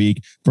 days a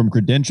week from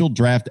credentialed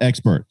draft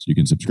experts. You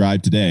can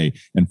subscribe today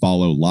and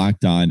follow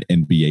Locked On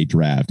NBA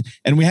Draft.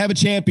 And we have a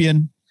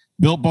champion,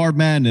 Built Bar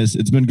Madness.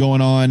 It's been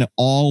going on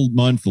all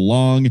month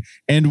long,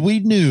 and we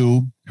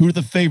knew who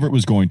the favorite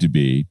was going to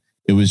be.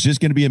 It was just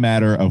going to be a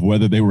matter of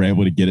whether they were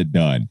able to get it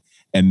done.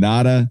 And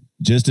Nada,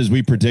 just as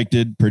we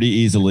predicted pretty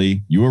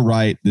easily, you were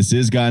right. This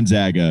is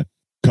Gonzaga.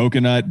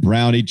 Coconut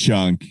Brownie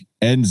Chunk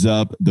ends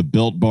up the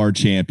Built Bar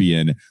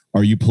champion.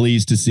 Are you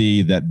pleased to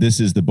see that this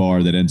is the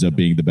bar that ends up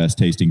being the best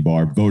tasting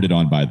bar voted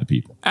on by the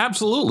people?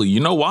 Absolutely. You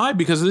know why?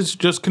 Because this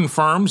just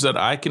confirms that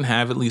I can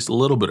have at least a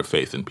little bit of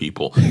faith in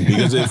people.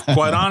 Because if,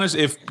 quite honest,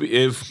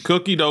 if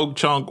Cookie Dough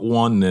Chunk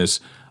won this,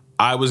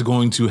 I was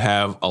going to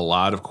have a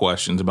lot of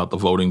questions about the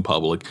voting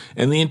public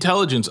and the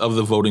intelligence of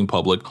the voting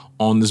public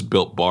on this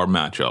Built Bar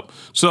matchup.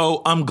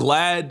 So I'm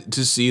glad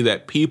to see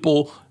that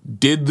people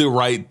did the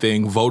right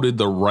thing, voted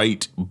the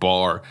right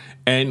bar,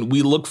 and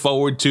we look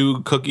forward to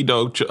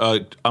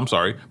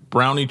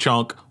Brownie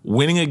Chunk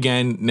winning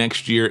again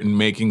next year and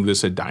making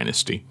this a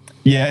dynasty.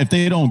 Yeah, if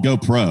they don't go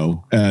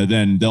pro,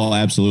 then they'll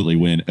absolutely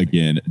win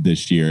again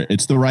this year.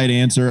 It's the right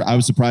answer. I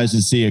was surprised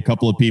to see a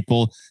couple of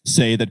people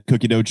say that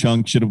Cookie Dough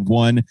Chunk should have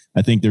won.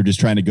 I think they're just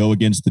trying to go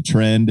against the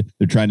trend.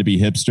 They're trying to be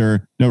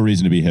hipster. No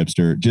reason to be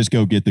hipster. Just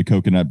go get the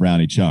Coconut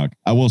Brownie Chunk.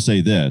 I will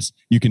say this.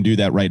 You can do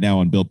that right now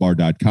on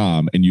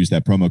BuiltBar.com and use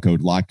that promo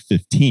code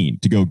LOCKED15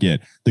 to go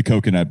get the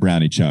Coconut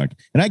Brownie Chunk.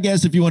 And I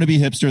guess if you want to be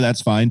hipster,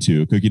 that's fine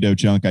too. Cookie Dough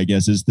Chunk, I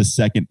guess, is the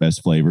second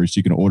best flavor, so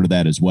you can order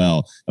that as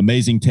well.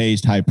 Amazing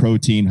taste, high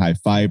protein, high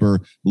fiber,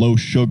 low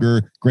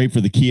sugar, great for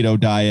the keto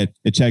diet.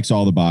 It checks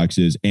all the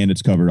boxes, and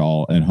it's covered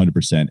all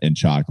 100% in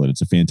chocolate.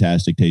 It's a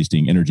fantastic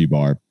tasting energy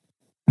bar.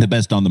 The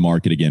best on the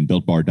market. Again,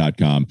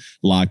 BuiltBar.com,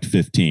 locked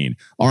 15.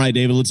 All right,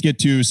 David, let's get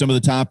to some of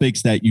the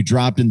topics that you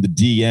dropped in the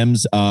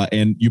DMs,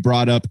 and you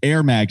brought up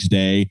Air Max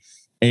Day,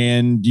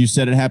 and you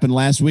said it happened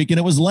last week, and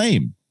it was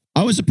lame.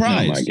 I was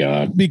surprised. Oh, my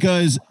God.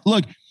 Because,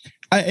 look,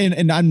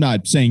 and I'm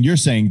not saying you're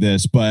saying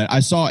this, but I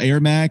saw Air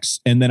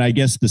Max, and then I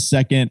guess the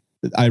second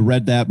I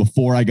read that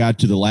before I got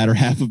to the latter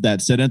half of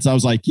that sentence, I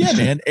was like, yeah,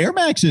 man, Air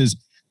Maxes,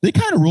 they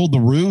kind of ruled the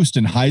roost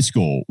in high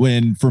school.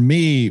 For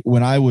me,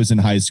 when I was in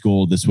high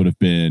school, this would have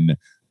been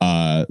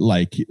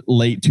like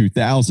late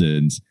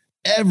 2000s.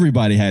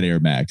 Everybody had Air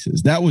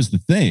Maxes. That was the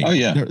thing. Oh,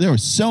 yeah. There were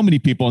so many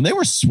people, and they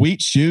were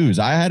sweet shoes.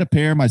 I had a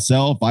pair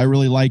myself. I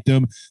really liked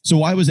them. So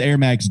why was Air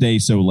Max Day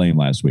so lame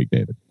last week,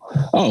 David?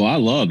 Oh, I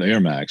love Air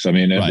Max. I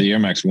mean, The Air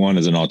Max 1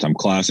 is an all-time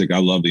classic. I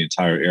love the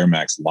entire Air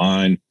Max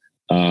line.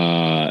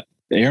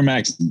 Air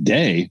Max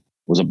Day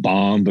was a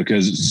bomb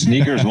because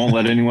sneakers won't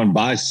let anyone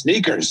buy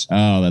sneakers.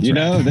 Oh, that's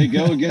right. They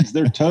go against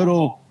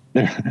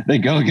they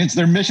go against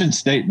their mission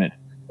statement.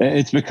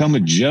 It's become a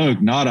joke.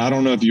 I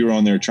don't know if you were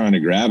on there trying to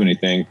grab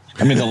anything.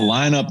 I mean, the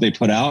lineup they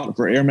put out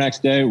for Air Max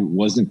Day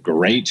wasn't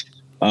great.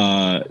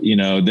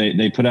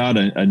 They put out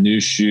a new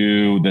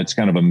shoe that's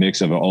kind of a mix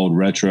of an old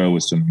retro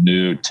with some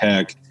new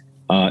tech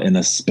in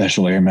a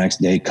special Air Max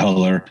Day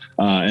color,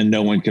 and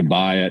no one could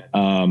buy it.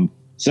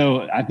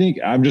 So I think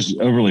I'm just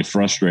overly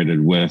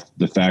frustrated with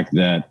the fact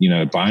that,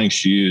 buying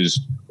shoes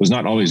was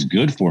not always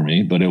good for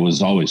me, but it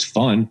was always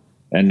fun.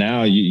 And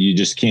now you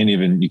just can't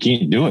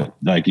do it.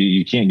 Like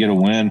you can't get a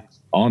win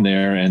on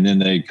there. And then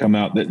they come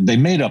out, they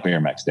made up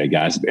Air Max Day,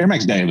 guys. Air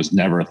Max Day was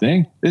never a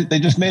thing. They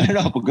just made it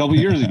up a couple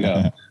years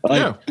ago.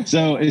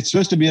 So it's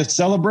supposed to be a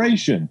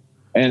celebration.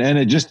 And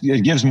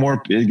it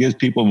gives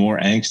people more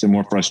angst and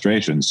more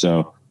frustration.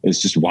 So it's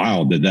just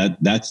wild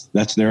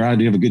that's their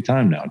idea of a good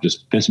time now,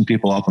 just pissing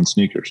people off on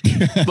sneakers.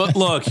 But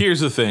look, here's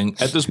the thing.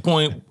 At this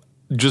point,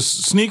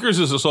 just sneakers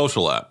is a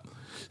social app.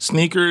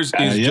 Sneakers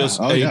is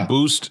a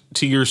boost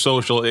to your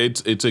social.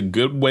 It's a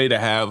good way to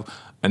have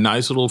a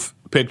nice little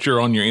picture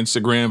on your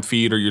Instagram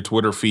feed or your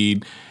Twitter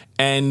feed.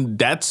 And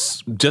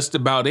that's just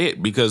about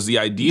it, because the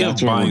idea of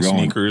buying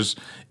sneakers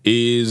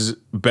is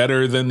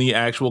better than the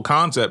actual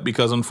concept,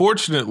 because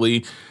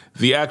unfortunately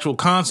the actual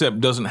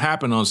concept doesn't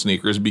happen on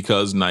sneakers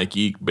because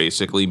Nike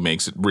basically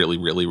makes it really,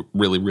 really,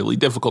 really, really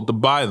difficult to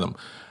buy them.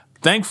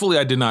 Thankfully,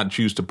 I did not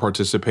choose to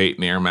participate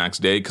in Air Max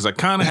Day because I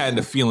kind of had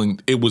the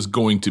feeling it was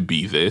going to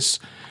be this.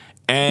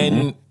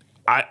 And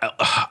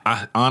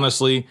I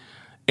honestly,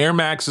 Air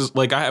Maxes,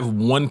 like I have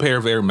one pair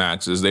of Air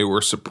Maxes. They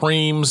were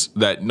Supremes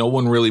that no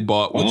one really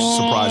bought, which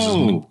surprises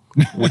me.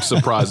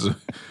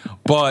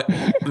 But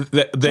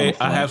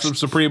I have some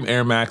Supreme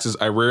Air Maxes.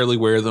 I rarely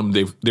wear them.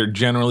 They're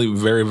generally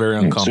very, very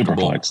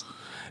uncomfortable.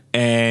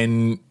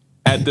 And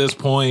at this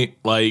point,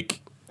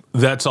 like,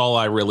 that's all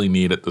I really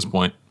need at this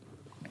point.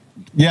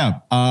 Yeah,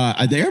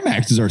 the Air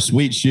Maxes are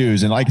sweet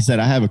shoes. And like I said,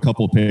 I have a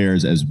couple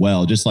pairs as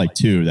well, just like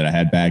two that I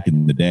had back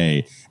in the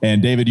day.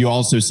 And David, you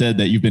also said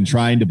that you've been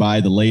trying to buy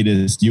the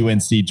latest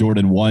UNC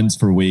Jordan 1s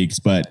for weeks,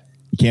 but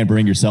you can't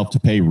bring yourself to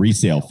pay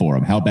resale for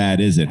them. How bad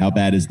is it? How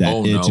bad is that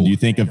itch? No. And do you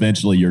think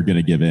eventually you're going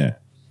to give in?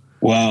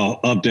 Well,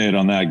 update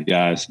on that,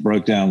 guys.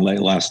 Broke down late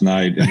last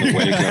night in the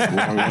wake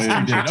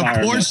of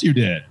Of course you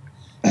did.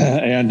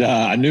 And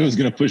I knew it was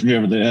going to push me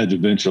over the edge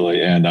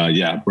eventually. And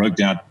broke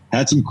down.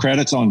 Had some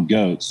credits on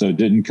GOAT, so it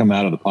didn't come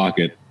out of the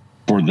pocket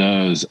for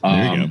those.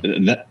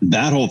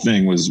 That whole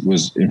thing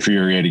was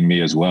infuriating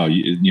me as well.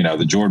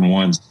 The Jordan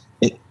 1s,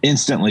 it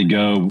instantly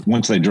go,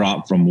 once they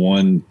drop from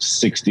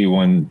 160,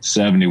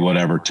 170,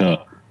 whatever,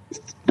 to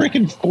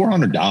freaking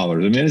 $400. I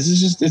mean,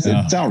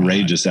 it's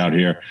outrageous out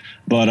here.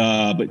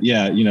 But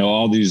yeah,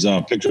 all these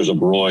pictures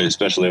of Roy,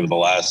 especially over the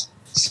last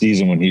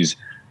season when he's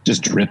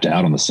just dripped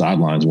out on the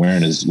sidelines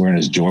wearing his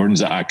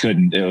Jordans. I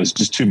couldn't. It was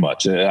just too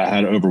much. I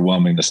had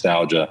overwhelming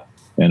nostalgia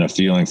and a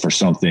feeling for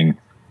something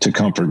to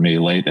comfort me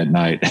late at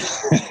night.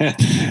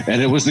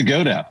 And it was the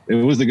GOAT app.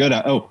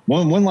 Oh,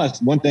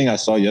 one thing I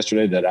saw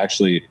yesterday that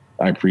actually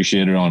I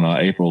appreciated on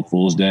April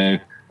Fool's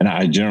Day. And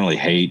I generally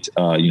hate,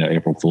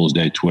 April Fool's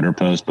Day Twitter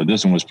posts, but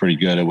this one was pretty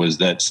good. It was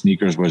that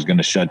sneakers was going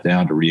to shut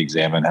down to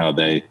re-examine how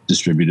they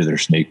distributed their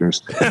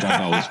sneakers, which I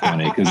thought was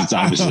funny because it's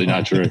obviously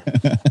not true.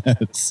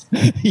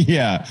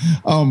 Yeah.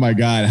 Oh my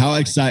God. How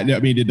excited. I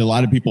mean, did a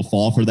lot of people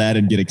fall for that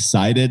and get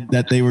excited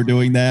that they were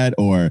doing that?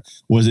 Or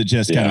was it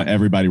just kind of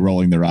everybody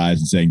rolling their eyes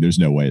and saying, there's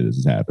no way this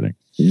is happening?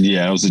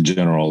 Yeah, it was a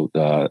general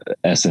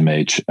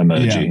SMH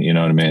emoji. Yeah. You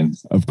know what I mean?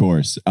 Of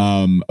course.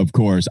 I'm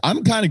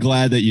kind of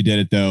glad that you did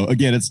it, though.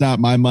 Again, it's not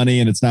my money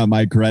and it's not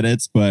my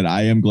credits, but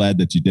I am glad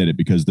that you did it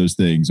because those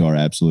things are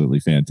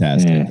absolutely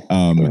fantastic.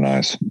 They're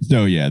nice.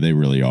 So, yeah, they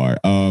really are.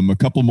 A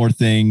couple more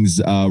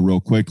things real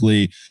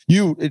quickly.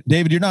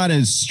 David, you're not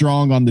as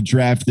strong on the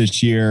draft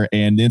this year,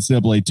 and the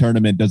NCAA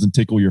tournament doesn't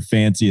tickle your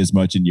fancy as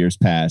much in years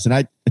past. And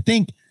I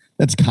think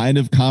that's kind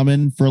of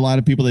common for a lot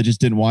of people that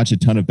just didn't watch a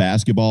ton of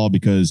basketball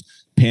because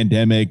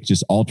pandemic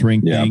just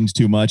altering things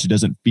too much. It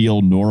doesn't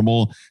feel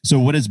normal. So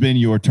what has been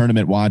your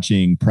tournament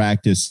watching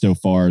practice so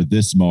far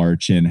this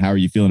March, and how are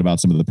you feeling about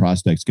some of the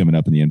prospects coming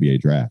up in the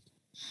NBA draft?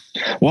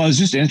 Well, it's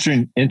just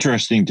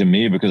interesting to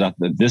me because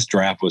this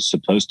draft was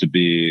supposed to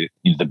be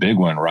the big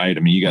one, right? I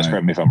mean, you guys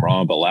correct me if I'm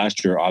wrong, but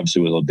last year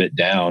obviously was a bit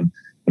down.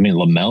 I mean,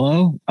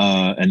 LaMelo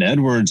and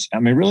Edwards,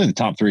 I mean, really the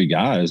top three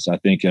guys, I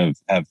think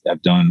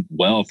have done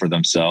well for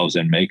themselves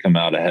and may come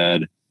out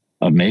ahead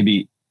of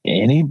maybe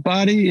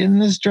anybody in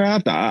this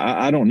draft.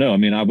 I don't know. I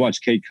mean, I've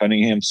watched Cade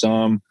Cunningham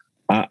some.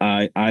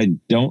 I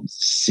don't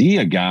see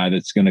a guy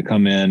that's going to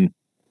come in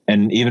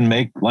and even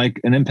make like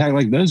an impact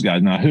like those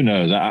guys. Now, who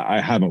knows?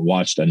 I haven't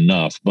watched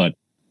enough, but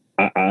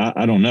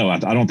I don't know. I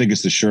don't think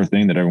it's the sure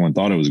thing that everyone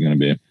thought it was going to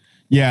be.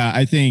 Yeah,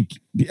 I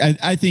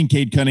think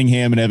Cade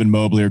Cunningham and Evan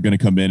Mobley are going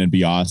to come in and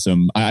be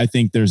awesome. I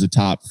think there's a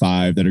top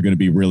five that are going to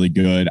be really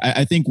good.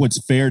 I think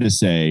what's fair to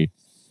say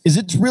is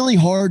it's really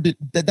hard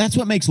that's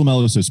what makes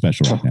LaMelo so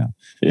special right now.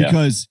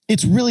 Because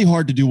it's really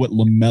hard to do what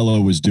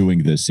LaMelo was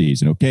doing this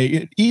season.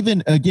 Okay.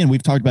 Even again,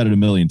 we've talked about it a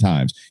million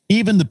times.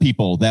 Even the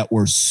people that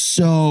were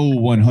so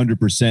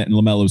 100% in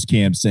LaMelo's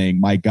camp saying,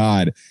 my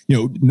God,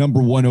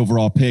 number one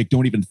overall pick,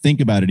 don't even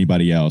think about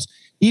anybody else.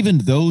 Even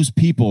those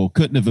people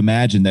couldn't have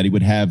imagined that he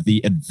would have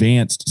the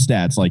advanced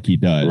stats like he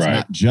does,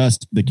 not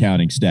just the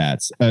counting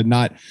stats,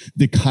 not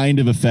the kind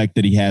of effect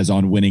that he has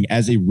on winning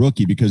as a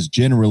rookie, because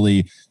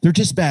generally they're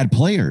just bad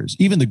players.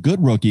 Even the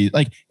good rookies,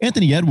 like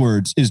Anthony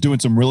Edwards is doing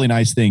some really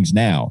nice things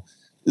now.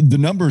 the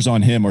numbers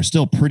on him are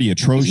still pretty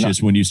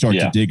atrocious when you start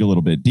to dig a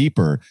little bit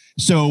deeper.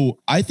 So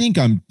I think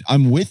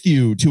I'm with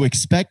you to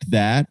expect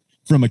that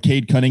from a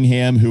Cade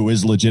Cunningham, who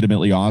is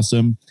legitimately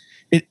awesome.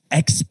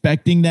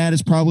 Expecting that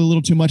is probably a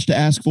little too much to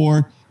ask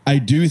for. I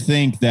do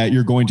think that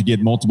you're going to get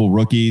multiple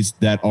rookies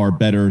that are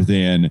better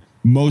than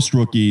most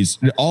rookies,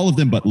 all of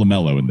them but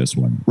LaMelo in this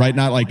one, right?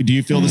 Not like, do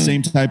you feel the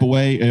same type of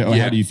way? Or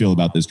how do you feel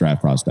about this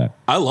draft prospect?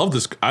 I love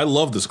this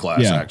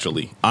class,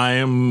 actually. I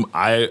am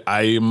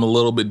a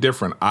little bit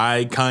different.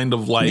 I kind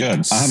of like...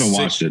 Good. I haven't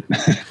watched it.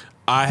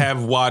 I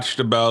have watched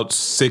about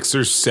 6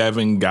 or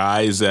 7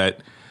 guys that,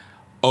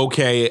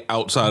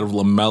 outside of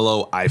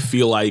LaMelo, I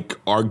feel like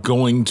are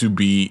going to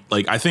be,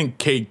 like, I think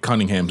Cade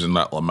Cunningham's in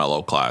that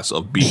LaMelo class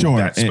of being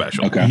that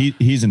special.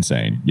 He's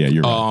insane. Yeah,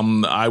 you're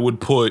right. I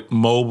would put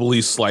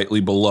Mobley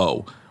slightly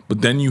below.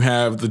 But then you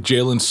have the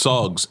Jalen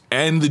Suggs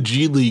and the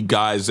G League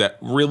guys that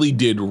really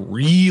did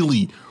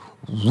really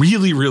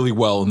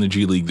well in the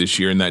G League this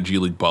year, in that G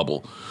League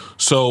bubble.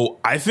 So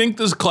I think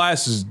this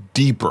class is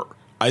deeper.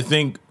 I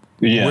think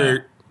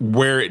where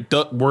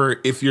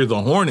if you're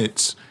the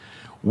Hornets,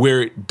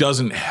 where it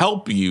doesn't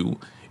help you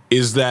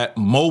is that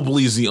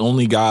Mobley's the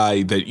only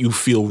guy that you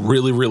feel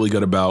really, really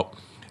good about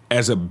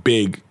as a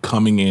big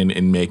coming in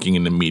and making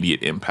an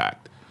immediate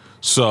impact.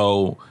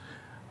 So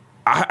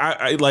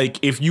I like,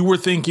 if you were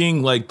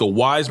thinking like the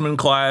Wiseman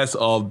class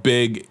of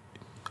big,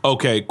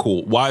 okay,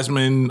 cool.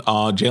 Wiseman,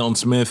 Jalen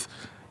Smith,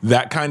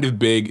 that kind of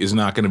big is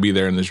not going to be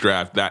there in this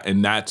draft.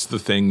 That's the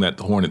thing that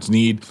the Hornets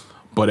need.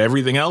 But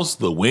everything else,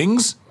 the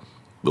wings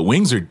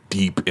are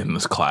deep in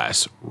this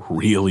class,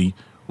 really,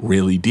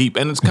 really deep.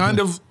 And it's kind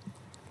of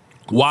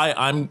why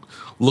I'm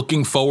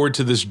looking forward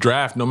to this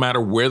draft, no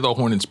matter where the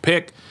Hornets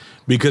pick,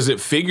 because it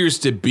figures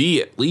to be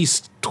at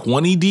least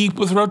 20 deep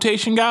with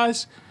rotation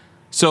guys.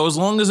 So as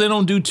long as they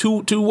don't do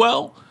too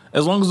well,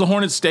 as long as the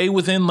Hornets stay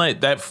within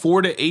like that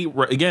 4 to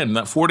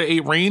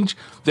 8 range,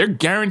 they're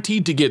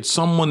guaranteed to get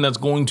someone that's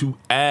going to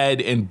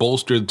add and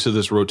bolster to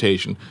this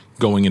rotation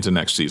going into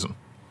next season.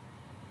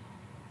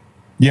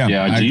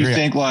 Yeah. Do you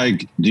think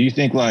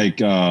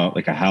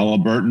a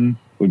Halliburton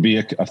would be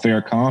a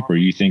fair comp, or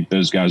you think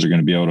those guys are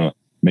going to be able to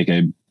make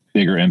a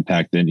bigger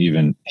impact than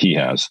even he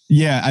has?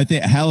 Yeah, I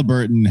think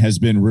Halliburton has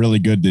been really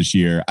good this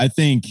year. I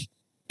think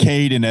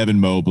Cade and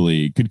Evan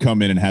Mobley could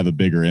come in and have a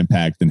bigger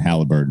impact than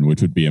Halliburton,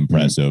 which would be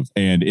impressive.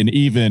 And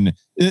even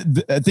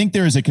I think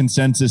there is a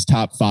consensus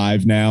top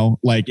 5 now.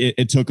 Like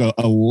it took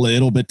a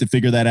little bit to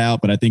figure that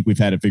out, but I think we've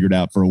had it figured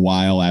out for a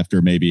while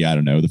after maybe, I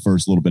don't know, the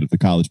first little bit of the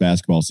college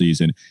basketball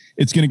season.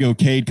 It's going to go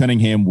Cade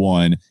Cunningham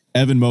 1,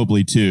 Evan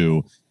Mobley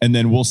 2, and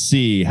then we'll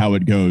see how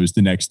it goes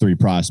the next 3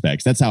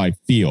 prospects. That's how I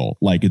feel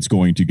like it's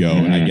going to go.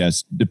 And I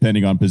guess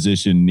depending on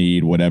position,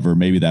 need, whatever,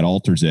 maybe that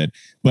alters it.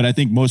 But I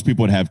think most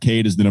people would have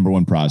Cade as the number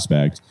 1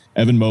 prospect,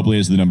 Evan Mobley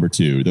as the number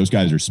 2. Those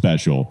guys are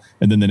special.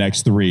 And then the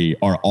next 3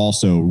 are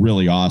also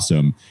really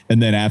awesome.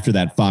 And then after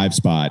that 5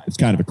 spot, it's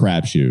kind of a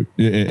crapshoot.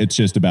 It's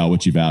just about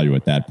what you value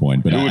at that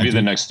point. But who would be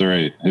the next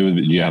 3? Who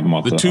would you have them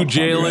off the 2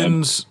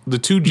 Jalens,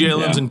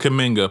 and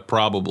Kuminga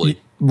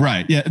probably.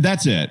 Right. Yeah,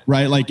 that's it.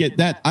 Right. Like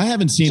that. I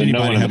haven't seen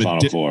anybody have a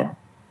Final Four.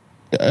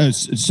 So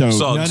Suggs.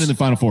 None in the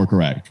Final Four.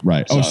 Correct.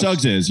 Right. Suggs.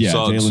 Suggs is. Yeah.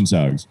 Jalen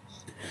Suggs.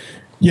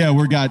 Yeah,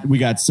 we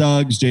got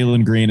Suggs,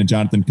 Jalen Green, and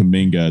Jonathan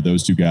Kuminga,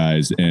 those 2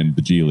 guys in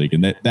the G League,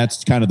 and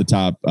that's kind of the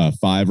top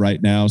 5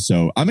 right now.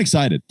 So I'm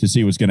excited to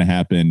see what's going to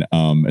happen,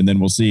 and then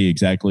we'll see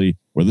exactly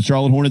where the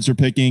Charlotte Hornets are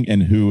picking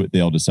and who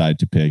they'll decide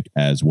to pick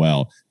as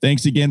well.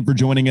 Thanks again for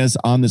joining us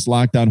on this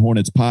Locked On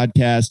Hornets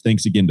podcast.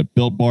 Thanks again to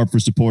Built Bar for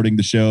supporting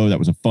the show. That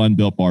was a fun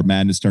Built Bar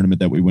Madness tournament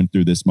that we went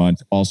through this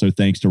month. Also,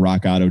 thanks to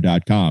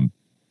RockAuto.com.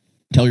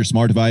 Tell your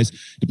smart device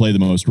to play the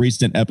most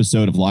recent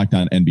episode of Locked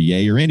On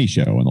NBA or any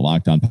show on the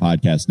Locked On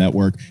Podcast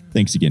Network.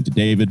 Thanks again to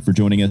David for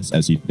joining us,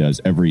 as he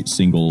does every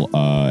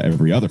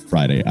other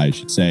Friday, I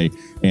should say.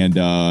 And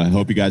I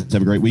hope you guys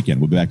have a great weekend.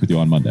 We'll be back with you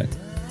on Monday.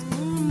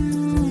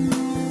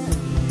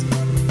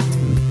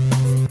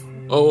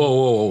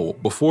 Oh,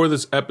 before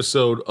this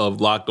episode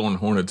of Locked On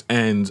Hornets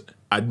ends,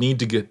 I need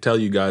to tell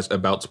you guys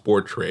about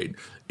Sport Trade.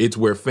 It's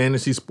where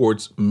fantasy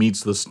sports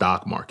meets the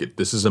stock market.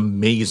 This is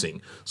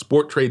amazing.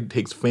 Sport Trade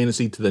takes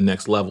fantasy to the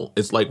next level.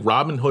 It's like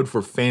Robinhood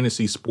for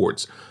fantasy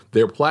sports.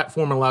 Their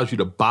platform allows you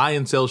to buy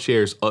and sell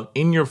shares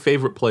in your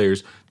favorite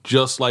players,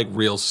 just like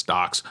real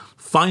stocks.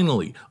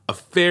 Finally, a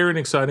fair and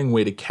exciting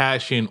way to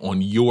cash in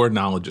on your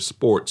knowledge of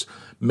sports.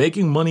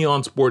 Making money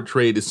on Sport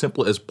Trade is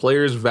simple as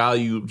players'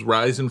 values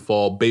rise and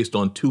fall based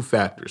on 2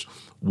 factors.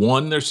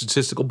 1, their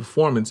statistical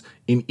performance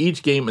in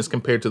each game as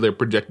compared to their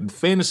projected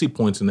fantasy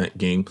points in that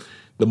game.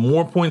 The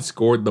more points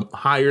scored, the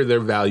higher their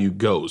value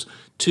goes.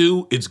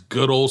 2, it's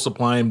good old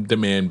supply and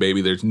demand,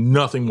 baby. There's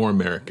nothing more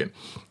American.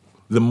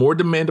 The more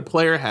demand a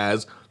player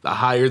has, the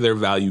higher their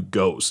value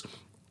goes.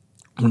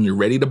 When you're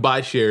ready to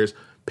buy shares,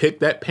 Pick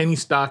that penny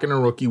stock in a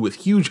rookie with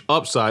huge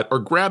upside, or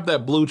grab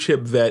that blue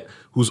chip vet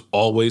who's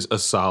always a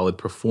solid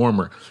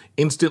performer.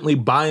 Instantly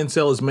buy and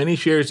sell as many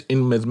shares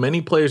in as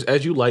many players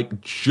as you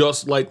like,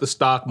 just like the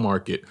stock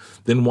market.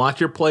 Then watch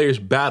your players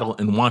battle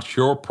and watch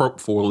your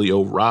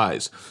portfolio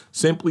rise.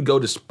 Simply go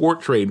to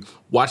Sporttrade,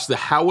 watch the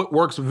How It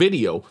Works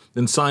video,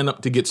 then sign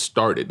up to get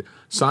started.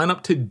 Sign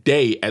up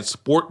today at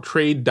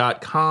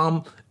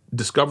sporttrade.com.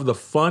 Discover the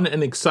fun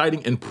and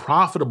exciting and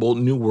profitable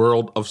new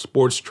world of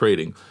sports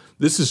trading.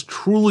 This is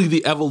truly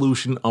the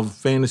evolution of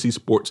fantasy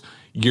sports.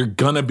 You're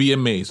going to be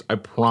amazed, I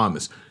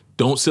promise.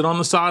 Don't sit on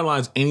the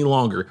sidelines any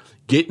longer.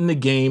 Get in the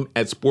game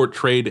at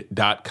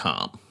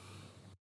sporttrade.com.